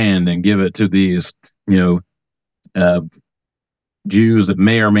their land and give it to these, Jews that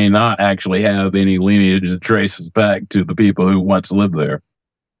may or may not actually have any lineage that traces back to the people who once lived there?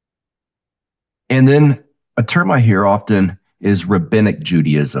 And then a term I hear often is Rabbinic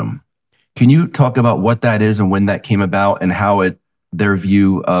Judaism. Can you talk about what that is and when that came about and how their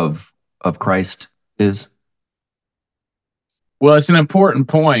view of Christ is? Well, it's an important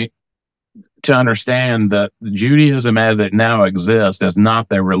point to understand that Judaism as it now exists is not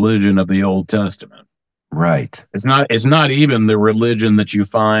the religion of the Old Testament. Right. It's not even the religion that you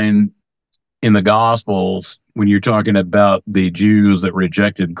find in the Gospels when you're talking about the Jews that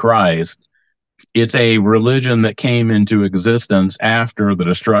rejected Christ. It's a religion that came into existence after the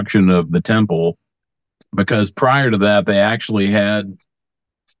destruction of the temple, because prior to that, they actually had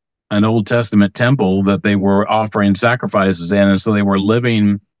an Old Testament temple that they were offering sacrifices in, and so they were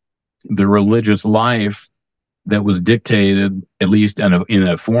living the religious life that was dictated, at least in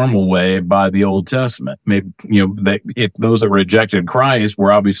a formal way, by the Old Testament. Maybe if those that rejected Christ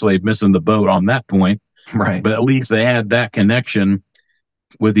were obviously missing the boat on that point, right? But at least they had that connection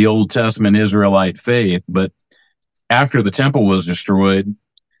with the Old Testament Israelite faith. But after the temple was destroyed,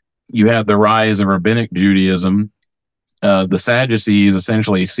 you had the rise of Rabbinic Judaism. The Sadducees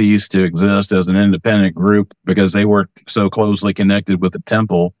essentially ceased to exist as an independent group because they were so closely connected with the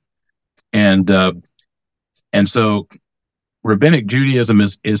temple, and so Rabbinic Judaism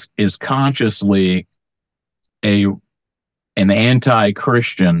is consciously an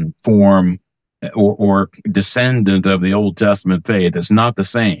anti-Christian form or descendant of the Old Testament faith. It's not the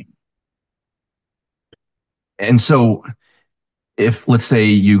same. And so if, let's say,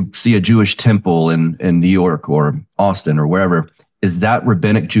 you see a Jewish temple in New York or Austin or wherever, is that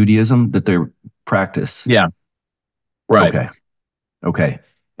Rabbinic Judaism that they practice? Yeah. Right. Okay.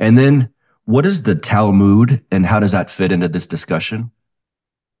 And then what is the Talmud, and how does that fit into this discussion?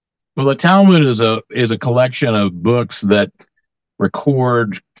 Well, the Talmud is a collection of books that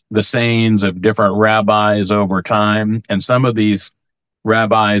record the sayings of different rabbis over time, and some of these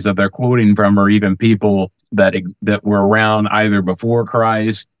rabbis that they're quoting from are even people that were around either before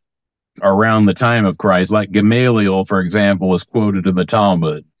Christ or around the time of Christ. Like Gamaliel, for example, is quoted in the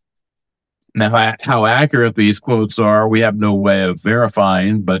Talmud. Now, how accurate these quotes are, we have no way of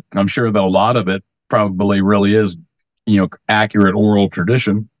verifying, but I'm sure that a lot of it probably really is, accurate oral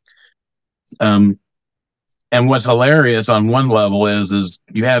tradition. And what's hilarious on one level is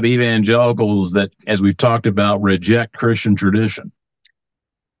you have evangelicals that, as we've talked about, reject Christian tradition.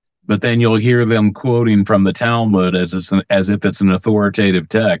 But then you'll hear them quoting from the Talmud as if it's an authoritative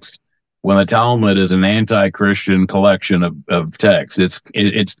text, when the Talmud is an anti-Christian collection of texts.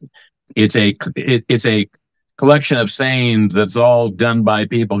 It's a collection of sayings that's all done by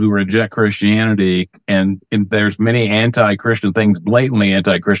people who reject Christianity, and there's many anti-Christian things, blatantly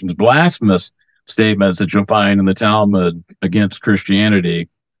anti-Christians, blasphemous statements that you'll find in the Talmud against Christianity,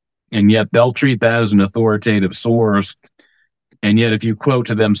 and yet they'll treat that as an authoritative source. And yet, if you quote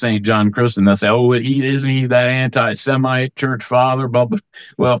to them St. John Chrysostom, they'll say, "Oh, isn't he that anti-Semite church father?" But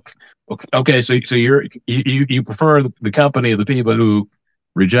well, okay, so you prefer the company of the people who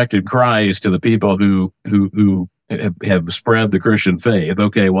rejected Christ to the people who have spread the Christian faith.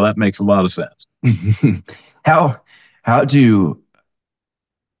 Okay, well, that makes a lot of sense. How does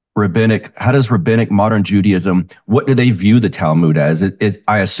rabbinic modern Judaism, what do they view the Talmud as?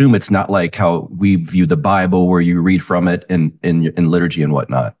 I assume it's not like how we view the Bible, where you read from it in liturgy and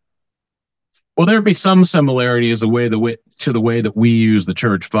whatnot. Well, there'd be some similarities to the way that we use the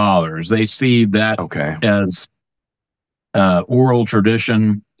church fathers. They see that as oral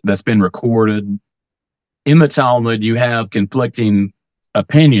tradition that's been recorded. In the Talmud, you have conflicting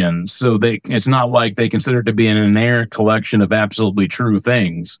opinions, so it's not like they consider it to be an inerrant collection of absolutely true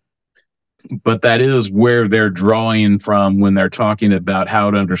things, but that is where they're drawing from when they're talking about how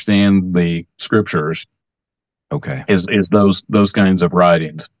to understand the scriptures. Is those kinds of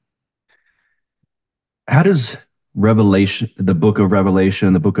writings. How does Revelation, the book of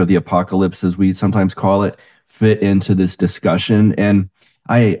Revelation, the book of the Apocalypse, as we sometimes call it, fit into this discussion? And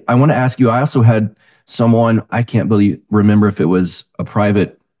I want to ask you, I also had someone, I can't remember if it was a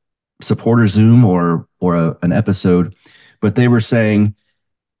private supporter Zoom or an episode, but they were saying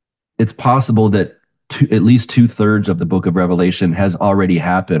it's possible that at least 2/3 of the book of Revelation has already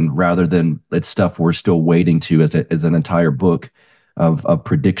happened, rather than it's stuff we're still waiting to as an entire book of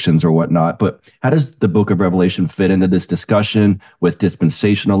predictions or whatnot. But how does the book of Revelation fit into this discussion with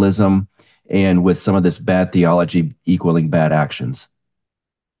dispensationalism and with some of this bad theology equaling bad actions?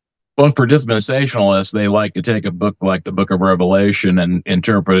 Well, for dispensationalists, they like to take a book like the book of Revelation and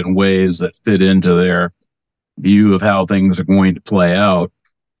interpret it in ways that fit into their view of how things are going to play out.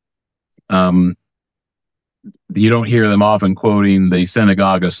 You don't hear them often quoting the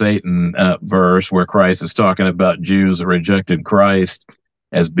synagogue of Satan verse, where Christ is talking about Jews that rejected Christ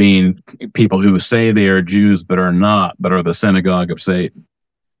as being people who say they are Jews but are not, but are the synagogue of Satan.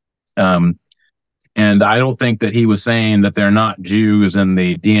 And I don't think that he was saying that they're not Jews in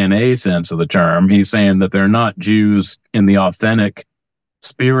the DNA sense of the term. He's saying that they're not Jews in the authentic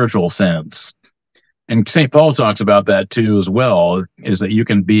spiritual sense. And St. Paul talks about that too as well, is that you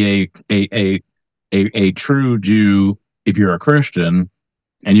can be a true Jew if you're a Christian,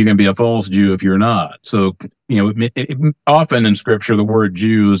 and you can be a false Jew if you're not. So, often in Scripture, the word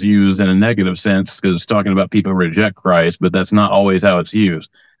Jew is used in a negative sense because it's talking about people who reject Christ, but that's not always how it's used.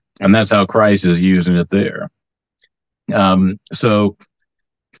 And that's how Christ is using it there. For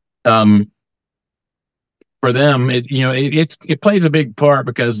them, it plays a big part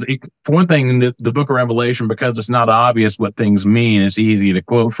because, for one thing, the book of Revelation, because it's not obvious what things mean, it's easy to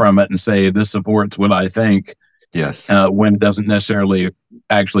quote from it and say, this supports what I think. Yes. When it doesn't necessarily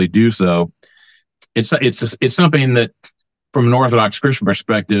actually do so. It's something that, from an Orthodox Christian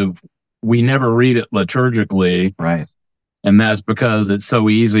perspective, we never read it liturgically. Right. And that's because it's so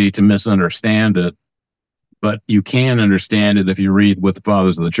easy to misunderstand it. But you can understand it if you read what the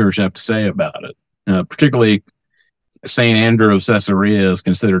fathers of the church have to say about it. Particularly, St. Andrew of Caesarea is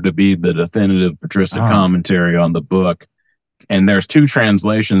considered to be the definitive patristic commentary on the book. And there's 2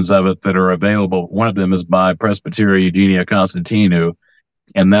 translations of it that are available. One of them is by Presbyteria Eugenia Constantinou,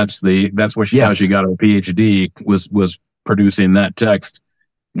 and that's how she got her PhD, was producing that text.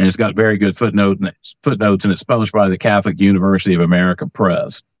 And it's got very good footnotes, and it's published by the Catholic University of America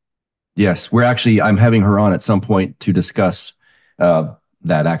Press. Yes, I'm having her on at some point to discuss that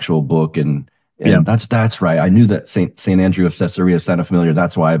actual book, and that's right. I knew that St. Andrew of Caesarea sounded familiar.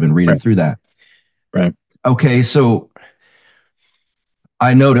 That's why I've been reading through that. Right. Okay, so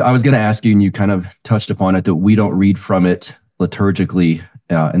I know I was going to ask you, and you kind of touched upon it, that we don't read from it liturgically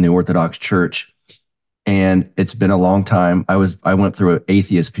in the Orthodox Church. And it's been a long time. I went through an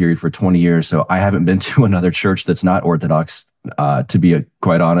atheist period for 20 years, so I haven't been to another church that's not Orthodox, to be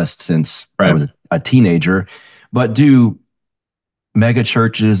quite honest, since I was a teenager. But do mega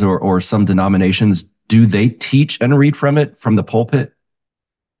churches or some denominations, do they teach and read from it from the pulpit?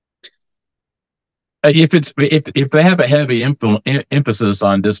 If they have a heavy emphasis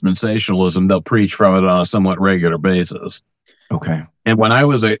on dispensationalism, they'll preach from it on a somewhat regular basis. Okay. And when I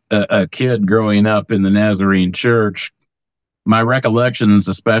was a kid growing up in the Nazarene Church, my recollections,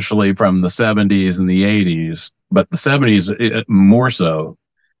 especially from the 70s and the 80s, but the 70s more so,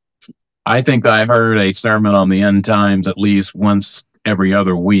 I think I heard a sermon on the end times at least once every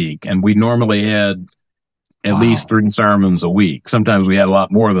other week. And we normally had at least 3 sermons a week. Sometimes we had a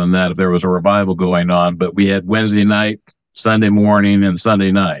lot more than that if there was a revival going on, but we had Wednesday night, Sunday morning, and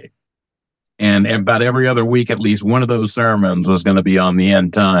Sunday night. And about every other week, at least one of those sermons was going to be on the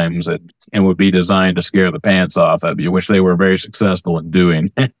end times and would be designed to scare the pants off of you, which they were very successful in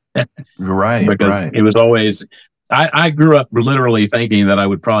doing. Right. Because it was always, I grew up literally thinking that I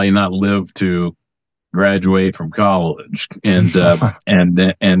would probably not live to graduate from college and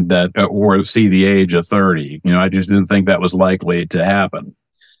or see the age of 30. I just didn't think that was likely to happen.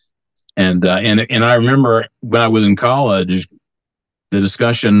 And I remember when I was in college, the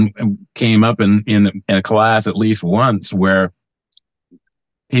discussion came up in a class at least once where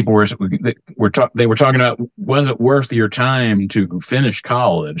people were talking about, was it worth your time to finish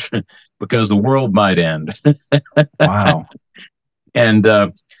college because the world might end? Wow. And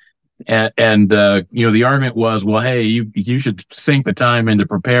the argument was, well, hey, you should sink the time into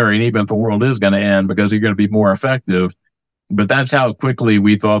preparing, even if the world is going to end, because you're going to be more effective. But that's how quickly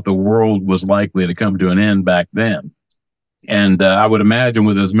we thought the world was likely to come to an end back then. And I would imagine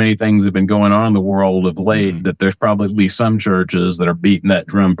with as many things that have been going on in the world of late, that there's probably at least some churches that are beating that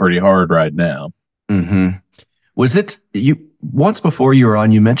drum pretty hard right now. Mm-hmm. Was it you once before you were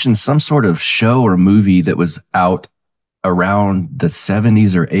on, you mentioned some sort of show or movie that was out around the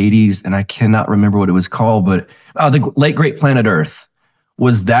 70s or 80s, and I cannot remember what it was called, but the Late Great Planet Earth.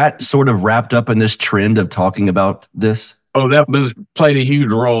 Was that sort of wrapped up in this trend of talking about this? Oh, that played a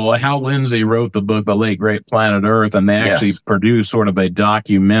huge role. Hal Lindsey wrote the book, The Late Great Planet Earth, and they actually produced sort of a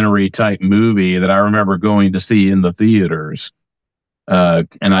documentary type movie that I remember going to see in the theaters. And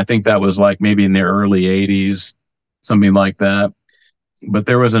I think that was like maybe in the early 80s, something like that. But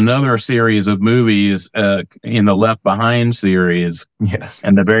there was another series of movies in the Left Behind series. Yes.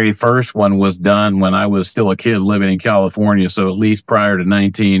 And the very first one was done when I was still a kid living in California, so at least prior to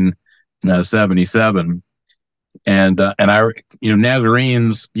 1977. And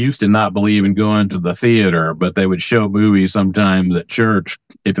Nazarenes used to not believe in going to the theater, but they would show movies sometimes at church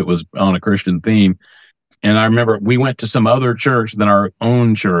if it was on a Christian theme. And I remember we went to some other church than our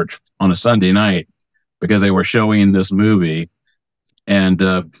own church on a Sunday night because they were showing this movie. And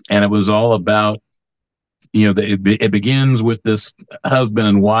it was all about, it begins with this husband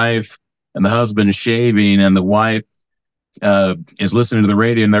and wife, and the husband shaving, and the wife is listening to the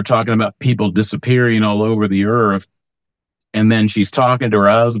radio, and they're talking about people disappearing all over the earth. And then she's talking to her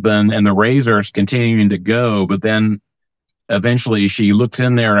husband, and the razor's continuing to go. But then eventually she looks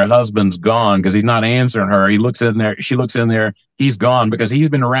in there, and her husband's gone because he's not answering her. He looks in there. She looks in there. He's gone because he's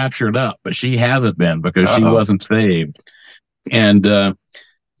been raptured up, but she hasn't been because she wasn't saved. And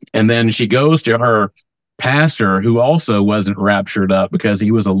then she goes to her pastor, who also wasn't raptured up because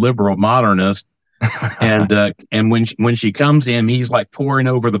he was a liberal modernist. And when she comes to him, he's like poring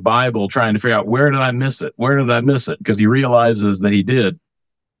over the Bible, trying to figure out, where did I miss it? Where did I miss it? Because he realizes that he did.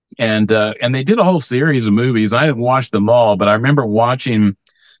 And they did a whole series of movies. I didn't watch them all, but I remember watching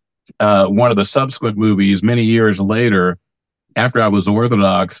one of the subsequent movies many years later after I was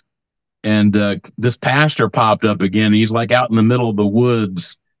Orthodox. And this pastor popped up again. He's like out in the middle of the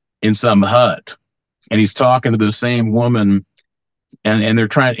woods in some hut, and he's talking to the same woman. And they're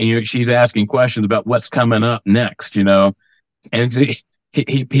trying, she's asking questions about what's coming up next, and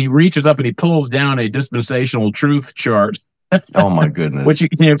he reaches up and he pulls down a dispensational truth chart. Oh my goodness! Which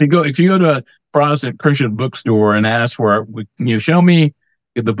if you go to a Protestant Christian bookstore and ask for, show me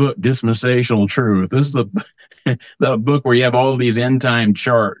the book Dispensational Truth. This is the book where you have all these end time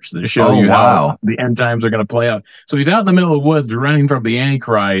charts that show you how the end times are going to play out. So he's out in the middle of the woods running from the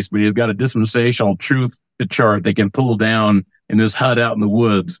Antichrist, but he's got a dispensational truth chart they can pull down in this hut out in the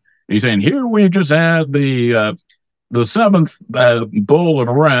woods. And he's saying, here we just had the seventh bowl of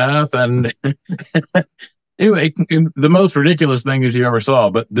wrath, and anyway, the most ridiculous thing as you ever saw.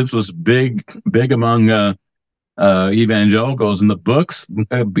 But this was big among evangelicals, and the books,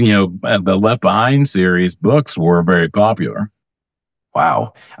 the Left Behind series books were very popular.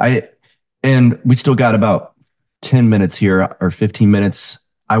 Wow. And we still got about 10 minutes here, or 15 minutes.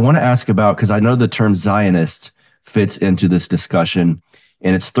 I want to ask about, because I know the term Zionist fits into this discussion,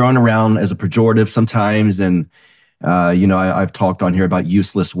 and it's thrown around as a pejorative sometimes. And, I've talked on here about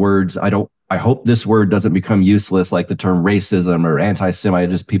useless words. I I hope this word doesn't become useless, like the term racism or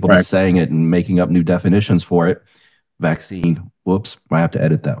anti-Semitic, just people just saying it and making up new definitions for it. Vaccine. Whoops, I have to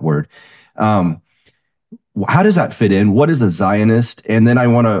edit that word. How does that fit in? What is a Zionist? And then I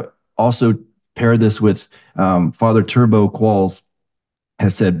want to also pair this with Father Turbo Qualls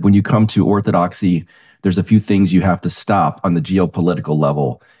has said, when you come to Orthodoxy, there's a few things you have to stop on the geopolitical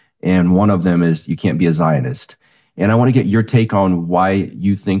level. And one of them is you can't be a Zionist. And I want to get your take on why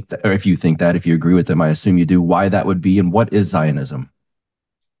you think that, or if you think that, if you agree with them, I assume you do, why that would be, and what is Zionism?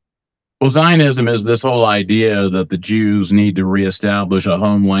 Well, Zionism is this whole idea that the Jews need to reestablish a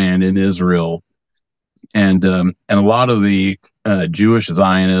homeland in Israel. And a lot of the Jewish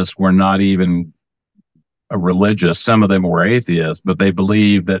Zionists were not even religious. Some of them were atheists, but they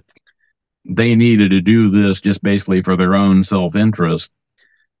believed that they needed to do this just basically for their own self-interest.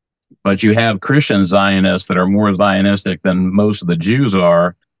 But you have Christian Zionists that are more Zionistic than most of the Jews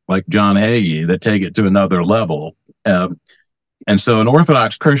are, like John Hagee, that take it to another level. And so an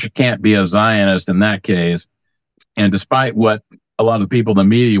Orthodox Christian can't be a Zionist in that case. And despite what a lot of people in the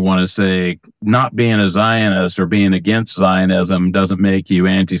media want to say, not being a Zionist or being against Zionism doesn't make you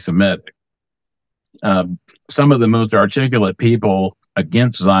anti-Semitic. Some of the most articulate people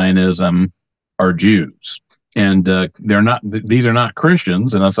against Zionism are Jews. And they're not; these are not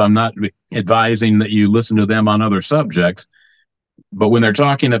Christians, and so I'm not advising that you listen to them on other subjects. But when they're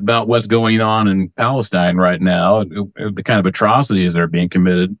talking about what's going on in Palestine right now, the kind of atrocities that are being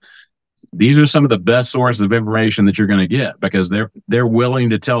committed, these are some of the best sources of information that you're going to get, because they're willing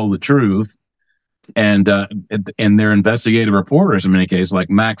to tell the truth, and they're investigative reporters in many cases, like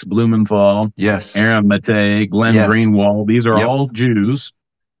Max Blumenthal, yes, Aaron Mattei, Glenn Greenwald. These are all Jews.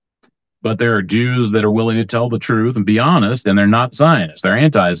 But there are Jews that are willing to tell the truth and be honest, and they're not Zionists. They're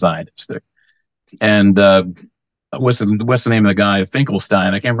anti-Zionistic. And what's the name of the guy?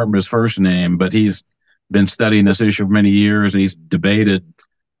 Finkelstein. I can't remember his first name, but he's been studying this issue for many years, and he's debated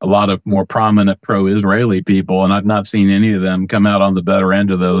a lot of more prominent pro-Israeli people, and I've not seen any of them come out on the better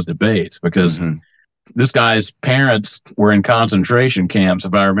end of those debates, because this guy's parents were in concentration camps,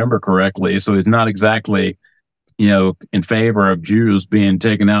 if I remember correctly, so he's not exactly in favor of Jews being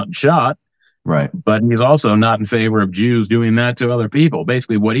taken out and shot. Right. But he's also not in favor of Jews doing that to other people.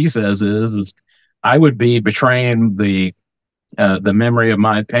 Basically, what he says is I would be betraying the memory of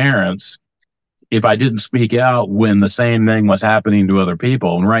my parents if I didn't speak out when the same thing was happening to other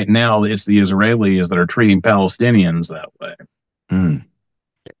people. And right now, it's the Israelis that are treating Palestinians that way.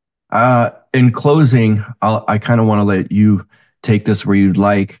 In closing, I kind of want to let you take this where you'd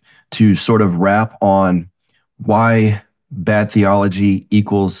like to sort of wrap on why bad theology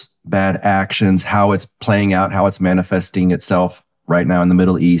equals bad actions, how it's playing out, how it's manifesting itself right now in the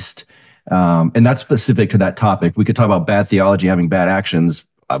Middle East. And that's specific to that topic. We could talk about bad theology having bad actions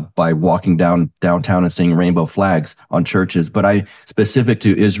by walking downtown and seeing rainbow flags on churches, but specific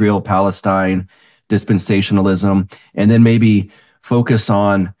to Israel, Palestine, dispensationalism, and then maybe focus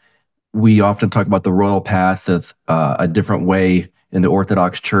on, we often talk about the royal path of a different way in the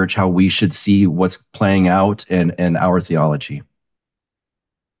Orthodox Church, how we should see what's playing out in our theology.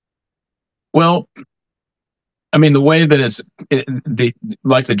 Well, I mean, the way that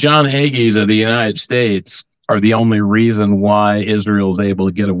like the John Hagees of the United States are the only reason why Israel is able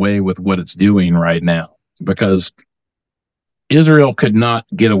to get away with what it's doing right now, because Israel could not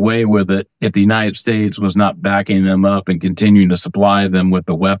get away with it if the United States was not backing them up and continuing to supply them with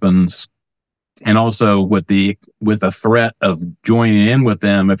the weapons, and also with the threat of joining in with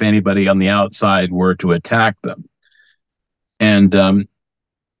them if anybody on the outside were to attack them. And the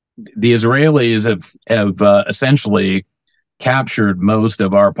Israelis have essentially captured most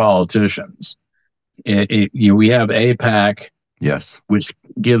of our politicians. We have AIPAC, yes, which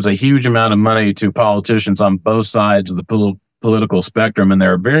gives a huge amount of money to politicians on both sides of the political spectrum, and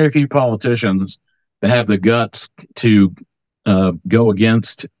there are very few politicians that have the guts to go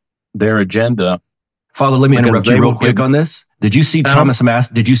against their agenda. Father, let me interrupt you real quick on this. Did you see Thomas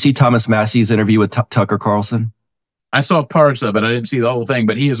Massey's interview with Tucker Carlson? I saw parts of it. I didn't see the whole thing,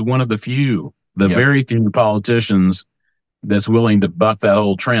 but he is one of the very few politicians that's willing to buck that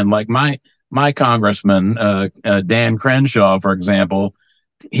whole trend. Like my congressman, Dan Crenshaw, for example,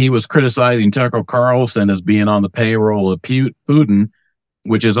 he was criticizing Tucker Carlson as being on the payroll of Putin,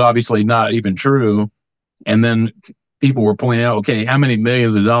 which is obviously not even true. And then people were pointing out, okay, how many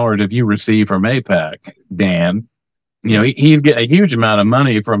millions of dollars have you received from AIPAC, Dan? He's getting a huge amount of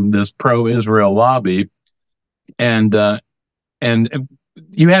money from this pro-Israel lobby. And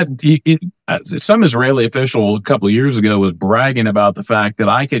you had some Israeli official a couple of years ago was bragging about the fact that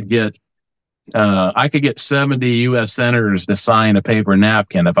I could get I could get 70 U.S. senators to sign a paper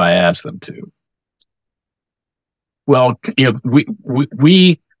napkin if I asked them to. Well,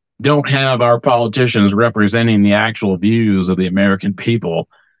 we don't have our politicians representing the actual views of the American people.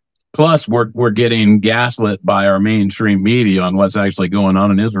 Plus, we're getting gaslit by our mainstream media on what's actually going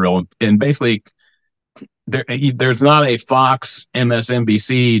on in Israel. And basically, there's not a Fox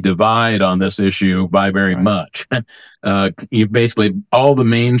MSNBC divide on this issue by very much. You basically, all the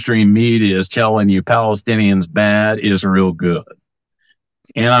mainstream media is telling you Palestinians bad, Israel good.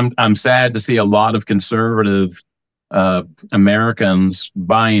 And I'm sad to see a lot of conservative Americans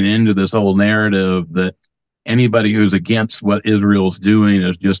buying into this whole narrative that anybody who's against what Israel's doing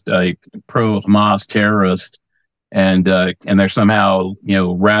is just a pro-Hamas terrorist, and they're somehow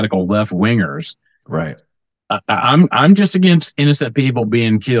radical left wingers. Right. I'm just against innocent people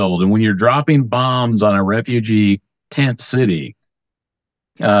being killed, and when you're dropping bombs on a refugee tent city,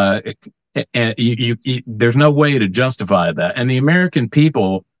 there's no way to justify that. And the American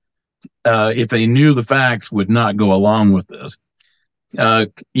people, if they knew the facts, would not go along with this.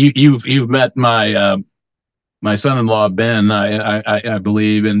 You've met my son-in-law Ben, I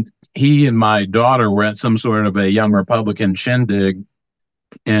believe, and he and my daughter were at some sort of a young Republican shindig,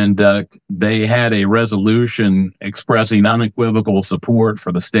 and they had a resolution expressing unequivocal support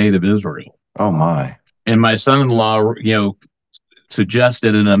for the state of Israel. Oh my! And my son-in-law,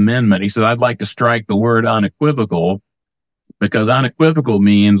 suggested an amendment. He said, "I'd like to strike the word unequivocal, because unequivocal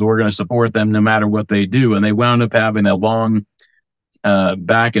means we're going to support them no matter what they do." And they wound up having a long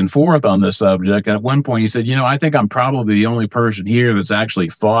back and forth on this subject. And at one point he said, I think I'm probably the only person here that's actually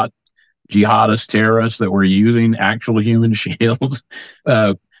fought jihadist terrorists that were using actual human shields.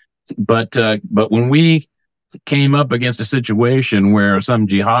 But when we came up against a situation where some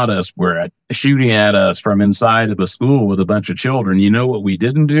jihadists were shooting at us from inside of a school with a bunch of children, you know what we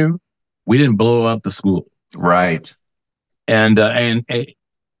didn't do? We didn't blow up the school. Right. And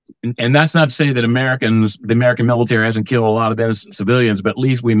that's not to say that the American military hasn't killed a lot of innocent civilians, but at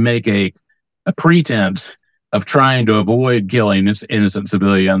least we make a pretense of trying to avoid killing innocent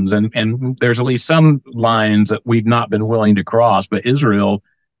civilians. And there's at least some lines that we've not been willing to cross, but Israel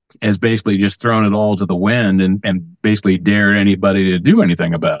has basically just thrown it all to the wind and basically dared anybody to do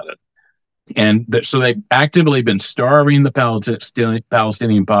anything about it. And so they've actively been starving the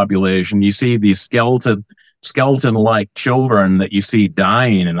Palestinian population. You see these skeleton-like children that you see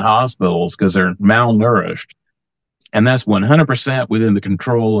dying in hospitals because they're malnourished. And that's 100% within the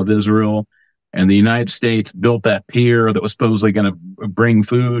control of Israel. And the United States built that pier that was supposedly going to bring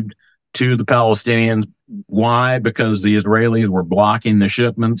food to the Palestinians. Why? Because the Israelis were blocking the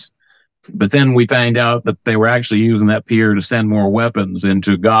shipments. But then we find out that they were actually using that pier to send more weapons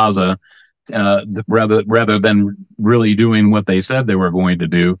into Gaza, rather than really doing what they said they were going to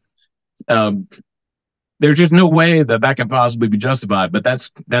do. There's just no way that can possibly be justified. But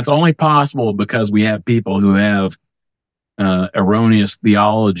that's only possible because we have people who have erroneous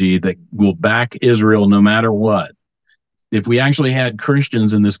theology that will back Israel no matter what. If we actually had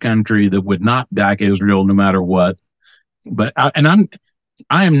Christians in this country that would not back Israel no matter what, I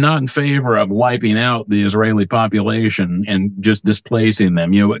am not in favor of wiping out the Israeli population and just displacing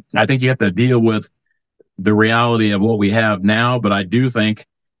them. I think you have to deal with the reality of what we have now, but I do think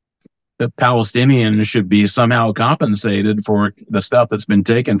the Palestinians should be somehow compensated for the stuff that's been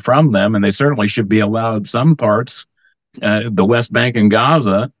taken from them, and they certainly should be allowed some parts, the West Bank and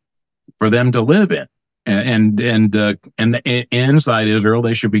Gaza, for them to live in. And inside Israel,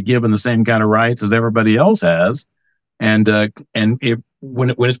 they should be given the same kind of rights as everybody else has. And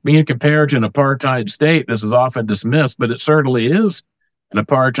when it's being compared to an apartheid state, this is often dismissed, but it certainly is an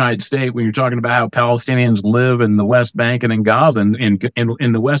apartheid state when you're talking about how Palestinians live in the West Bank and in Gaza. And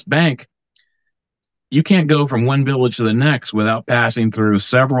in the West Bank, you can't go from one village to the next without passing through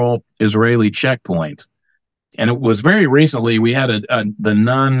several Israeli checkpoints. And it was very recently we had the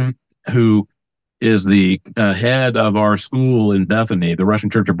nun who is the head of our school in Bethany, the Russian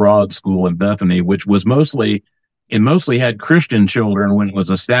Church Abroad school in Bethany, which was mostly had Christian children when it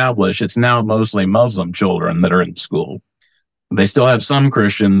was established. It's now mostly Muslim children that are in school. They still have some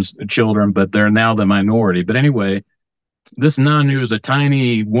Christian children, but they're now the minority. But anyway, this nun, who is a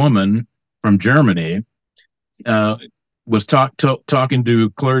tiny woman from Germany, was talking to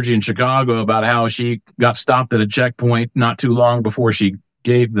clergy in Chicago about how she got stopped at a checkpoint not too long before she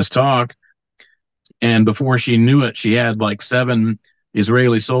gave this talk. And before she knew it, she had like 7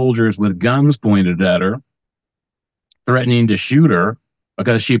 Israeli soldiers with guns pointed at her, threatening to shoot her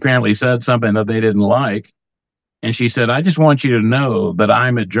because she apparently said something that they didn't like. And she said, "I just want you to know that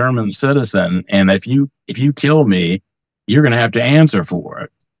I'm a German citizen, and if you kill me, you're going to have to answer for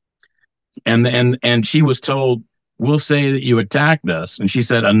it." And she was told, "We'll say that you attacked us." And she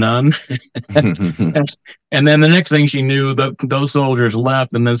said, "A nun?" And then the next thing she knew, those soldiers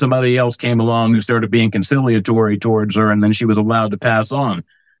left, and then somebody else came along who started being conciliatory towards her, and then she was allowed to pass on.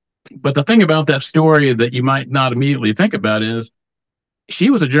 But the thing about that story that you might not immediately think about is she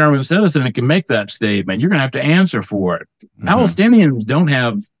was a German citizen and can make that statement. You're going to have to answer for it. Palestinians don't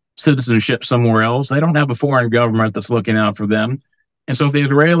have citizenship somewhere else. They don't have a foreign government that's looking out for them. And so if the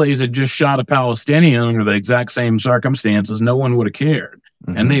Israelis had just shot a Palestinian under the exact same circumstances, no one would have cared.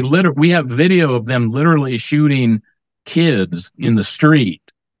 And we have video of them literally shooting kids in the street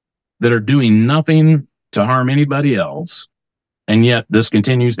that are doing nothing to harm anybody else. And yet this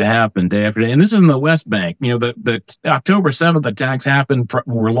continues to happen day after day. And this is in the West Bank. You know, the October 7th attacks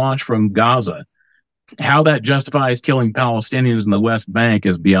were launched from Gaza. How that justifies killing Palestinians in the West Bank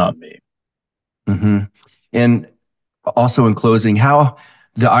is beyond me. And also in closing, how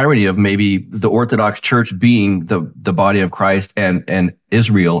the irony of maybe the Orthodox Church being the body of Christ and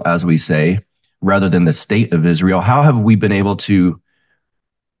Israel, as we say, rather than the state of Israel, how have we been able to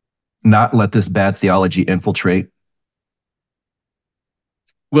not let this bad theology infiltrate?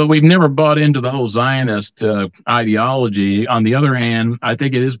 Well, we've never bought into the whole Zionist ideology. On the other hand, I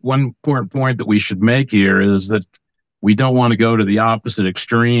think it is one important point that we should make here is that we don't want to go to the opposite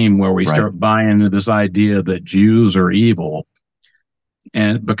extreme where we start buying into this idea that Jews are evil.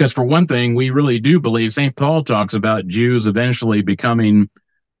 And because for one thing, we really do believe St. Paul talks about Jews eventually becoming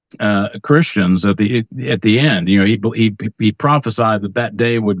Christians at the end. You know, he prophesied that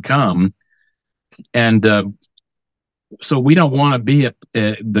day would come. And so we don't want to be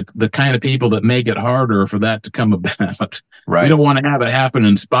the kind of people that make it harder for that to come about. We don't want to have it happen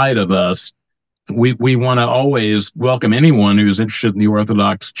in spite of us. We want to always welcome anyone who's interested in the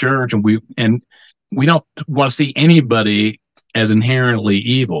Orthodox Church, and we don't want to see anybody as inherently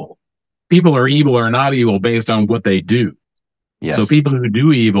evil. People are evil or not evil based on what they do. Yes. So people who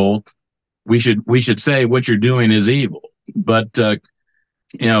do evil, we should say what you're doing is evil. But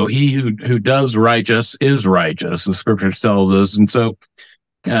you know, he who does righteous is righteous, the scripture tells us. And so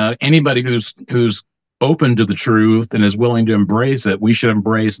anybody who's open to the truth and is willing to embrace it, we should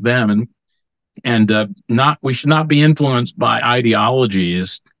embrace them. And we should not be influenced by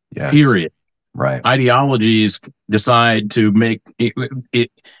ideologies, period. Right. Ideologies decide to make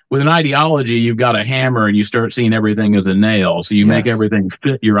it with an ideology, you've got a hammer and you start seeing everything as a nail. So you make everything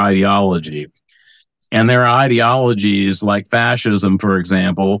fit your ideology. And there are ideologies like fascism, for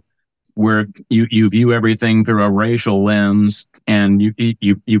example, where you view everything through a racial lens, and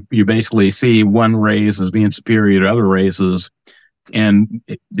you basically see one race as being superior to other races, and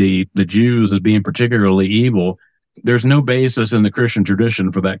the Jews as being particularly evil. There's no basis in the Christian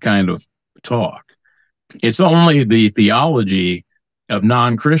tradition for that kind of talk. It's only the theology of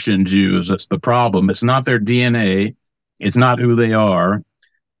non-Christian Jews that's the problem. It's not their DNA. It's not who they are.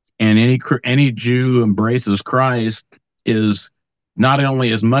 And any Jew who embraces Christ is not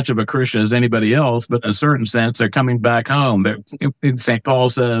only as much of a Christian as anybody else, but in a certain sense, they're coming back home. St. Paul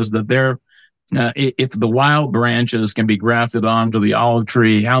says that if the wild branches can be grafted onto the olive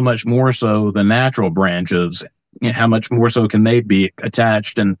tree, how much more so the natural branches? How much more so can they be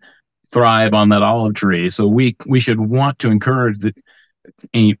attached and thrive on that olive tree? So we should want to encourage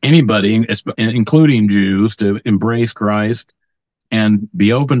anybody, including Jews, to embrace Christ and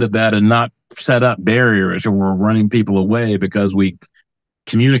be open to that, and not set up barriers or we're running people away because we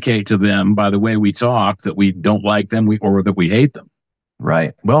communicate to them by the way we talk that we don't like them or that we hate them.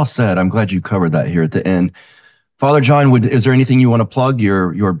 Right. Well said. I'm glad you covered that here at the end. Father John, is there anything you want to plug,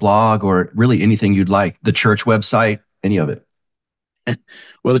 your blog, or really anything you'd like, the church website, any of it?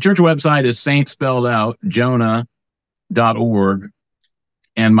 Well, the church website is saint spelled out, Jonah.org.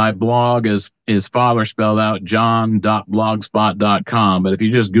 And my blog is Father spelled out, john.blogspot.com. But if you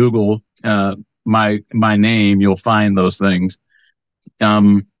just Google my name, you'll find those things.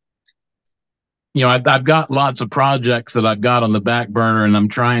 You know, I've got lots of projects that I've got on the back burner, and I'm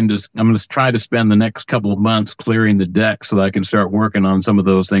going to try to spend the next couple of months clearing the deck so that I can start working on some of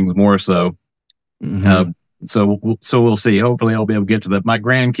those things more so. So we'll see. Hopefully I'll be able to get to that. My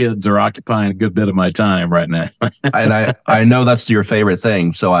grandkids are occupying a good bit of my time right now. And I know that's your favorite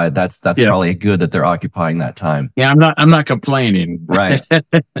thing. So that's probably good that they're occupying that time. Yeah, I'm not complaining. Right.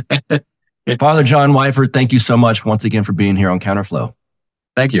 Father John Whiteford, thank you so much once again for being here on Counterflow.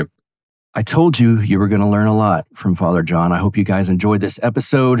 Thank you. I told you were going to learn a lot from Father John. I hope you guys enjoyed this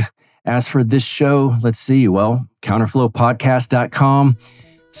episode. As for this show, let's see. Well, counterflowpodcast.com.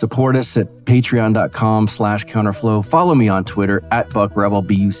 Support us at patreon.com/counterflow. Follow me on Twitter @BuckRebel,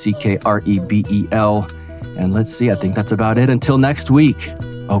 BuckRebel. And let's see, I think that's about it. Until next week,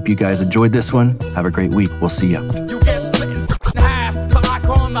 I hope you guys enjoyed this one. Have a great week. We'll see you. You get split in half, like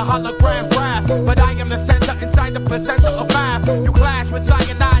on the hologram graph. But I am the center inside the placenta of math. You clash with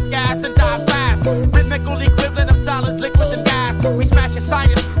cyanide gas and die fast. Rhythmical equivalent of solids, liquid, and gas. We smash your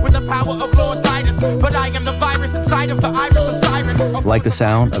sinus with the power of Lord Titus. But I am the virus inside of the iris of Cyrus. Like the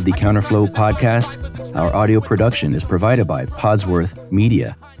sound of the Counterflow podcast? Our audio production is provided by Podsworth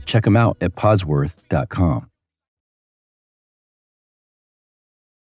Media. Check them out at podsworth.com.